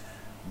exist,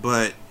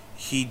 but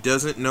he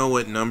doesn't know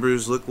what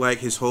numbers look like.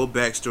 His whole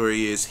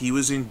backstory is he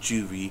was in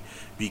juvie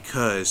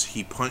because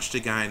he punched a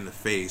guy in the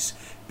face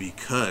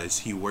because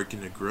he worked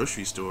in a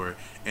grocery store,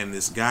 and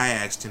this guy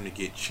asked him to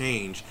get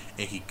change,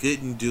 and he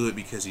couldn't do it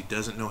because he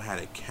doesn't know how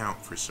to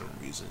count for some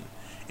reason,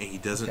 and he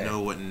doesn't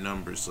know what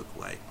numbers look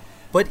like.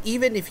 But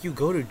even if you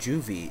go to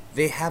juvie,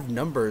 they have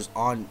numbers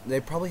on. They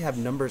probably have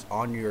numbers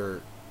on your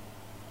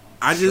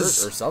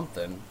shirt or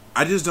something.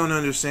 I just don't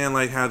understand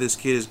like how this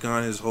kid has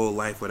gone his whole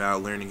life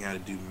without learning how to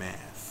do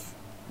math.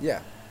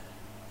 Yeah.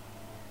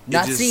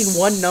 Not seeing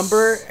one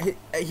number,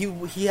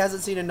 he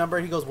hasn't seen a number.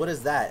 He goes, "What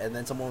is that?" And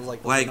then someone was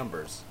like, "Those are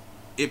numbers."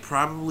 It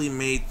probably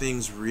made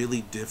things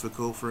really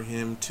difficult for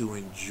him to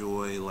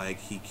enjoy. Like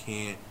he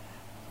can't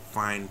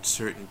find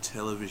certain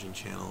television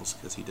channels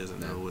because he doesn't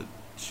know what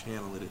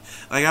channel it is.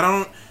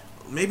 Like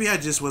maybe I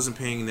just wasn't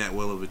paying that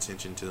well of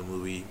attention to the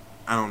movie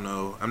I don't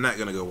know. I'm not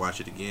gonna go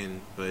watch it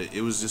again, but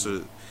it was just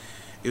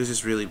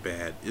really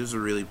bad. It was a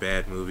really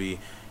bad movie,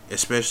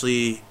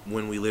 especially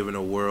when we live in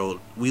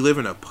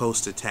a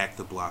post-Attack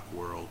the Block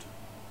world.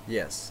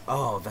 Yes.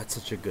 Oh, that's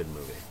such a good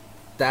movie.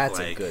 That's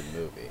a Like, good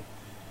movie.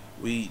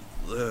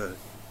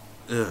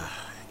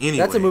 Anyway.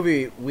 That's a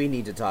movie we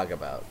need to talk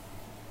about.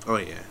 Oh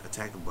yeah,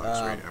 Attack the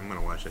Block's right. I'm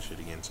gonna watch that shit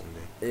again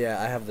someday.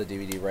 Yeah, I have the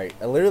DVD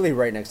literally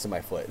right next to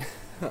my foot.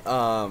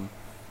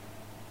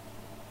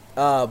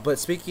 But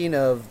speaking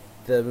of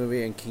the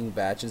movie and King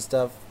Batch and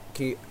stuff,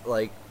 I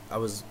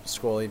was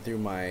scrolling through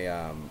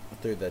my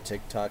through the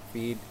TikTok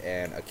feed,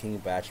 and a King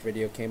Batch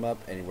video came up,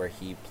 and where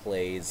he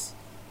plays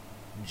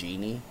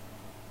Genie,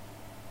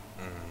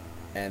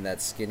 and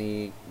that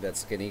skinny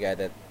guy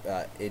that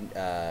in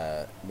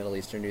Middle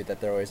Eastern dude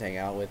that they're always hanging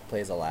out with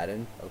plays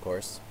Aladdin, of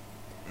course.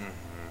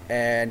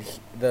 And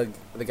the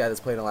guy that's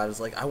playing Aladdin is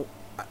like,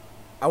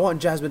 I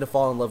want Jasmine to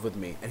fall in love with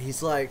me, and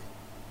he's like,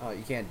 oh,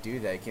 you can't do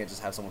that. You can't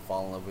just have someone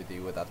fall in love with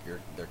you without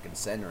their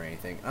consent or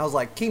anything. And I was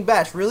like, King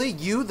Batch, really?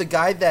 You, the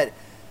guy that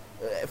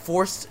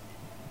forced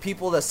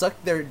people to suck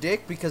their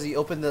dick because he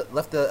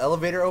left the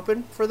elevator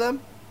open for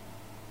them?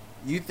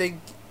 You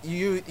think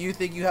you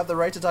have the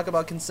right to talk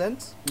about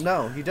consent?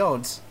 No, you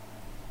don't.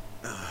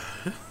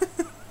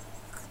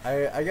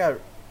 I got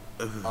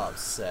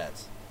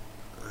upset.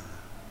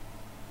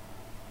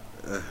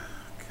 Gosh,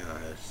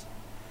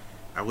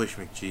 I wish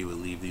McGee would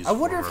leave these. I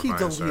wonder if he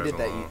former Vine deleted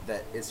stars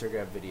that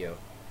Instagram video.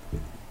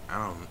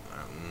 I'm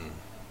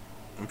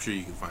sure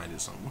you can find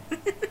it somewhere.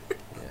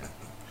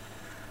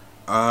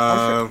 Yeah.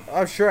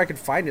 I'm sure I could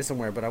find it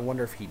somewhere, but I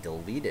wonder if he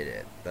deleted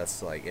it.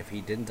 That's like, if he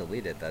didn't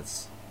delete it,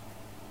 that's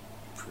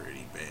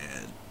pretty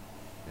bad.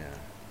 Yeah.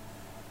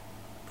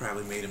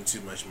 Probably made him too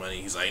much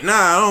money. He's like, nah,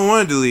 I don't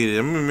want to delete it.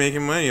 I'm gonna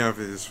making money off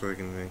of this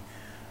fucking thing.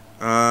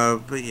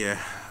 But yeah,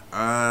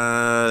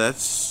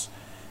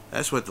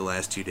 that's what the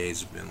last 2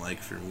 days have been like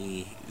for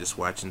me. Just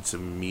watching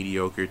some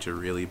mediocre to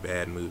really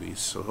bad movies.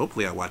 So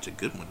hopefully I'll watch a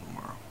good one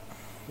tomorrow.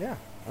 Yeah,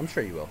 I'm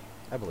sure you will.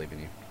 I believe in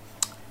you.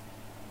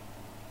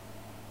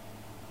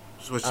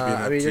 So what you been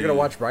up to? You're gonna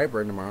watch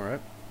Brightburn tomorrow, right?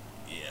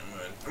 Yeah,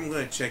 I'm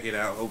gonna check it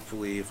out.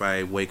 Hopefully, if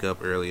I wake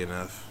up early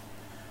enough,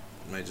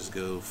 I might just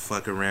go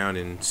fuck around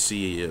and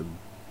see a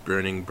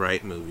Burning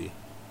Bright movie.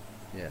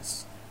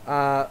 Yes.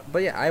 But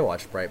yeah, I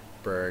watched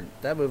Brightburn.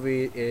 That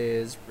movie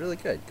is really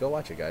good. Go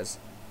watch it, guys.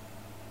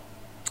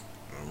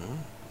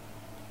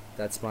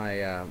 That's my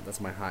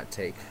hot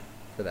take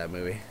for that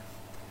movie.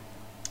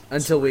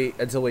 Until we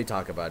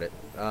talk about it.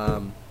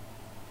 And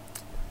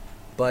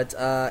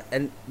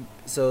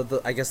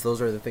so I guess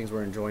those are the things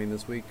we're enjoying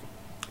this week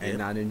and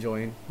not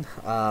enjoying.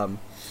 Yeah.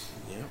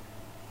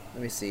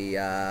 Let me see.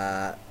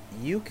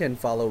 You can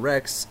follow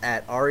Rex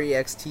at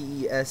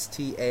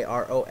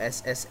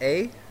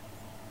REXTESTAROSSA.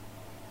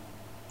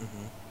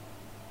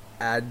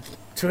 At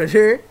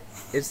Twitter,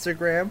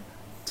 Instagram,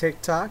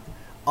 TikTok,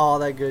 all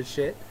that good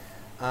shit.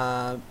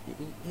 Guys,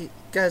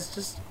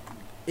 just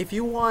if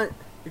you want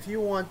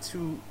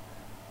to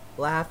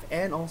laugh,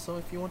 and also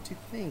if you want to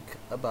think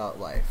about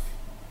life,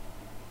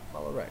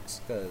 follow Rex,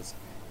 because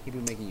he be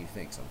making you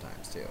think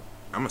sometimes too.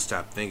 I'm gonna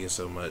stop thinking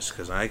so much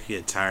because I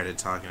get tired of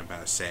talking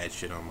about sad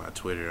shit on my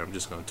Twitter. I'm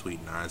just gonna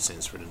tweet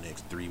nonsense for the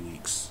next 3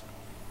 weeks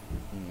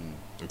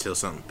until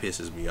something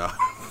pisses me off.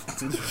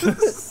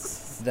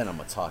 Then I'm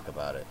gonna talk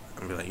about it.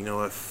 I'm gonna be like, you know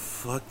what?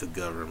 Fuck the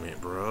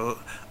government, bro.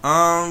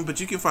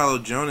 But you can follow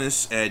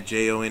Jonas at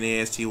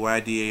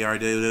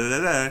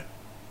JONASTYDAR.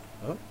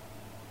 Oh?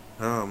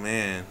 Oh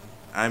man,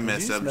 I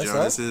messed up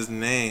Jonas's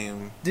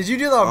name. Did you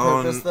do that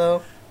on purpose,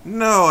 though?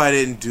 No, I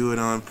didn't do it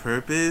on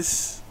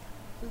purpose.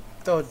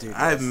 Don't do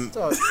this.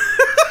 Don't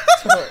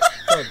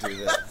do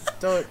this.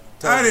 Don't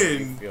I make me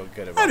didn't feel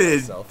good about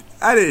myself.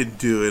 I didn't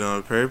do it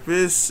on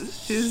purpose.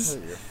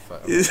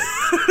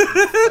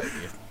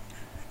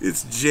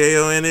 It's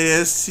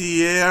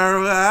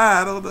JONASTAR.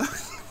 I don't know.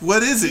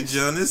 What is it,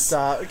 Jonas?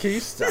 Stop. Can you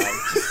stop?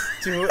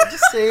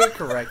 Just say it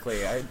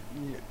correctly.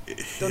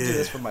 Don't do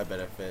this for my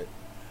benefit.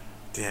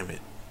 Damn it.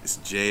 It's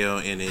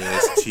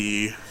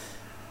JONASTY.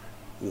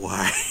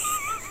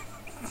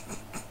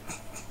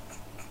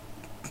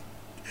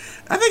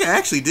 I think I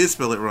actually did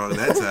spell it wrong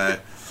that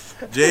time.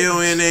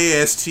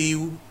 JONAST.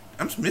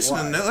 I'm missing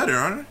a letter,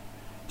 aren't I?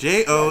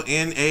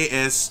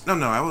 JONAS.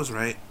 No, I was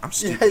right. I'm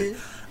stupid. Yeah.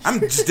 I'm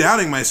just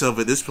doubting myself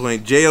at this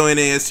point.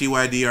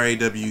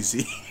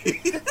 JONASTYDRAWC.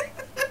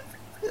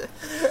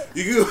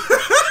 You go.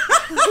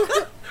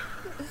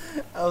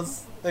 I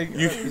was thinking,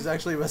 he's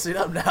actually messing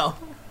up now.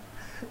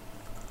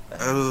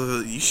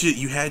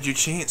 You had your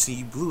chance and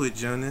you blew it,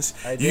 Jonas.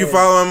 I did. You can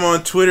follow him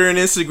on Twitter and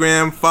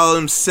Instagram. Follow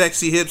him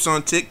Sexy Hips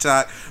on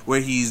TikTok,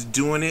 where he's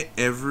doing it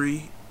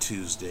every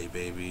Tuesday,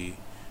 baby.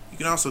 You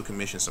can also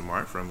commission some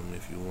art from him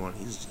if you want.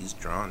 He's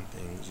drawing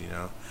things, you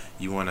know.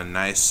 You want a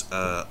nice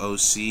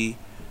OC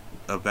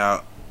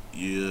about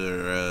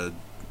your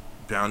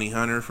bounty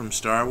hunter from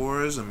Star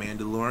Wars, a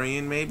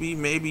Mandalorian, maybe.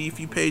 Maybe if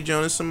you pay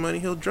Jonas some money,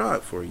 he'll draw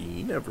it for you.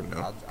 You never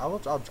know.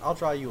 I'll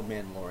draw you a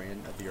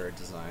Mandalorian of your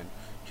design.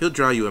 He'll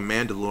draw you a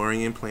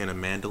Mandalorian playing a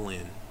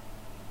mandolin.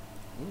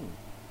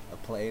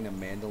 playing a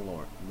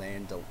mandolin.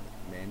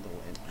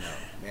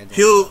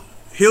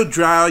 He'll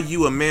draw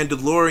you a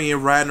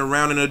Mandalorian riding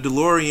around in a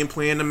DeLorean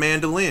playing the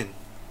mandolin.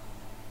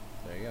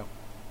 There you go.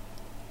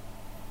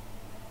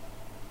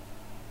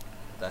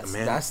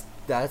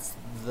 That's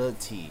the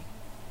T.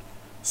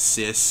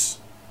 Sis.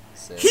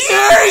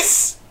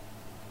 Here's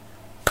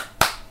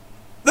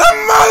the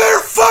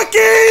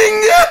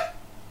motherfucking.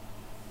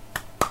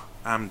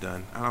 I'm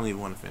done. I don't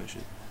even want to finish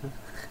it.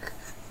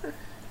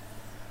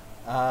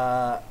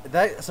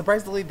 That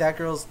surprisingly, that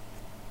girl's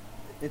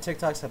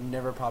TikToks have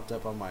never popped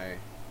up on my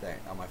thing,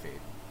 on my feed.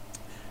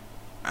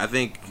 I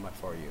think on my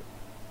For You.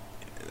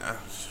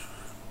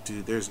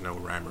 Dude, there's no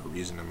rhyme or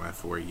reason in my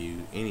For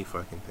You. Any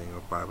fucking thing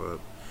will pop up.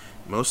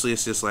 Mostly,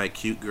 it's just like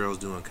cute girls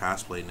doing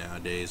cosplay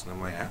nowadays, and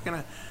I'm like, how can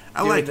I?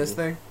 I like this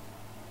thing.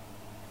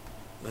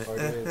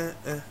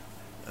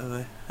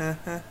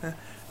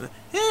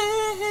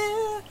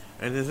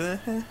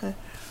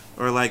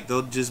 Or like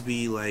they'll just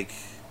be like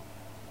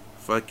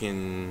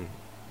fucking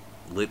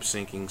lip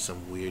syncing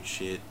some weird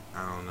shit.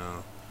 I don't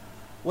know.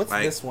 What's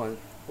this one?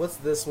 What's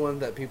this one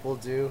that people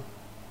do?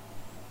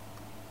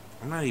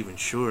 I'm not even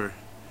sure.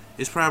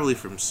 It's probably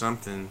from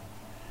something.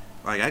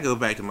 Like I go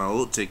back to my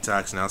old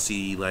TikToks and I'll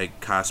see like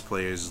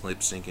cosplayers lip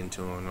syncing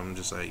to them. I'm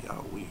just like,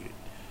 y'all weird.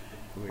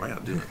 Why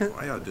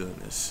y'all doing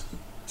this?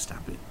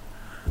 Stop it.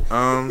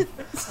 I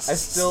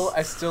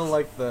still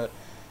like the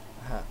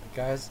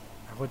guys.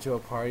 I went to a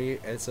party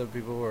and some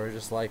people were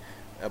just like,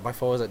 my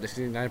phone was at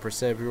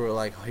 99%. People were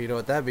like, oh, you know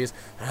what that means?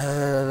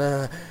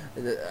 I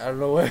don't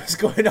know what's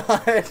going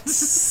on.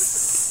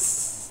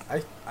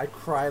 I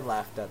cried,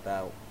 laughed at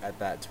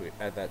that tweet,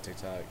 at that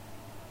TikTok,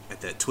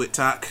 at that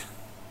TikTok.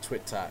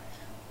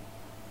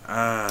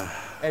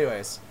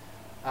 Anyways,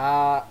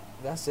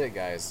 that's it,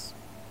 guys.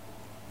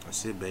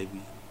 That's it,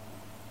 baby.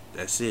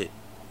 That's it.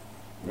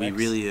 Rex. We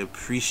really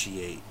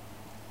appreciate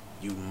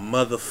you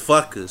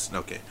motherfuckers.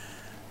 Okay.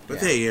 But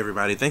hey,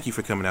 everybody, thank you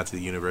for coming out to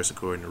the universe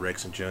according to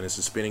Rex and Jonas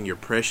and spending your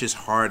precious,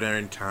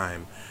 hard-earned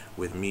time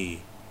with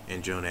me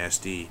and Jonas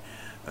D.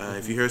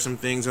 If you heard some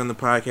things on the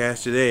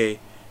podcast today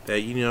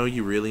that,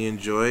 you really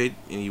enjoyed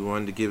and you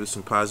wanted to give us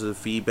some positive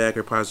feedback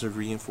or positive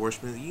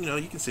reinforcement,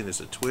 you can send us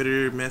a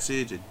Twitter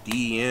message, a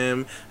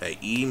DM, an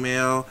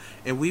email,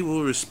 and we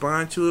will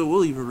respond to it.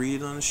 We'll even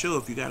read it on the show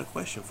if you got a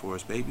question for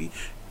us, baby.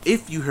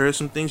 If you heard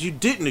some things you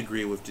didn't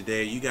agree with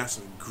today, you got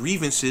some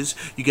grievances,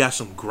 you got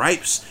some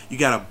gripes, you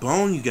got a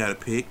bone you got to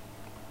pick,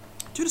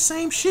 do the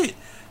same shit.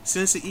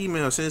 Send us an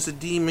email, send us a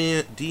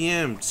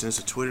DM, send us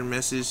a Twitter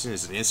message, send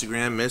us an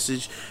Instagram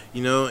message.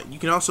 You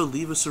can also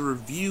leave us a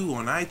review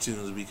on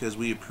iTunes because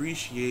we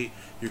appreciate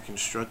your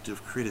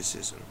constructive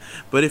criticism.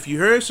 But if you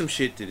heard some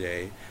shit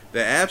today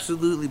that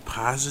absolutely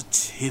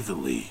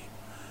positively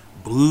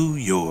blew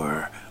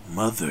your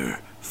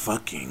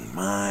motherfucking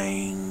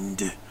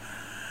mind,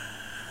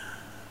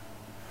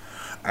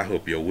 I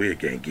hope your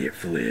wig ain't get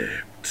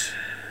flipped.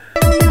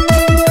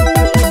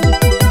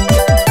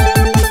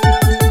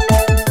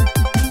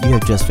 You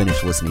have just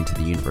finished listening to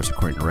The Universe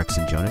According to Rex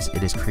and Jonas.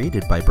 It is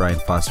created by Brian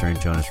Foster and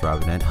Jonas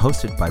Robinette,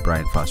 hosted by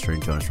Brian Foster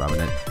and Jonas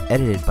Robinette,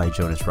 edited by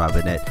Jonas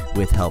Robinette,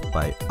 with help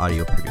by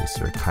audio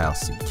producer Kyle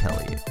C.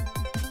 Kelly.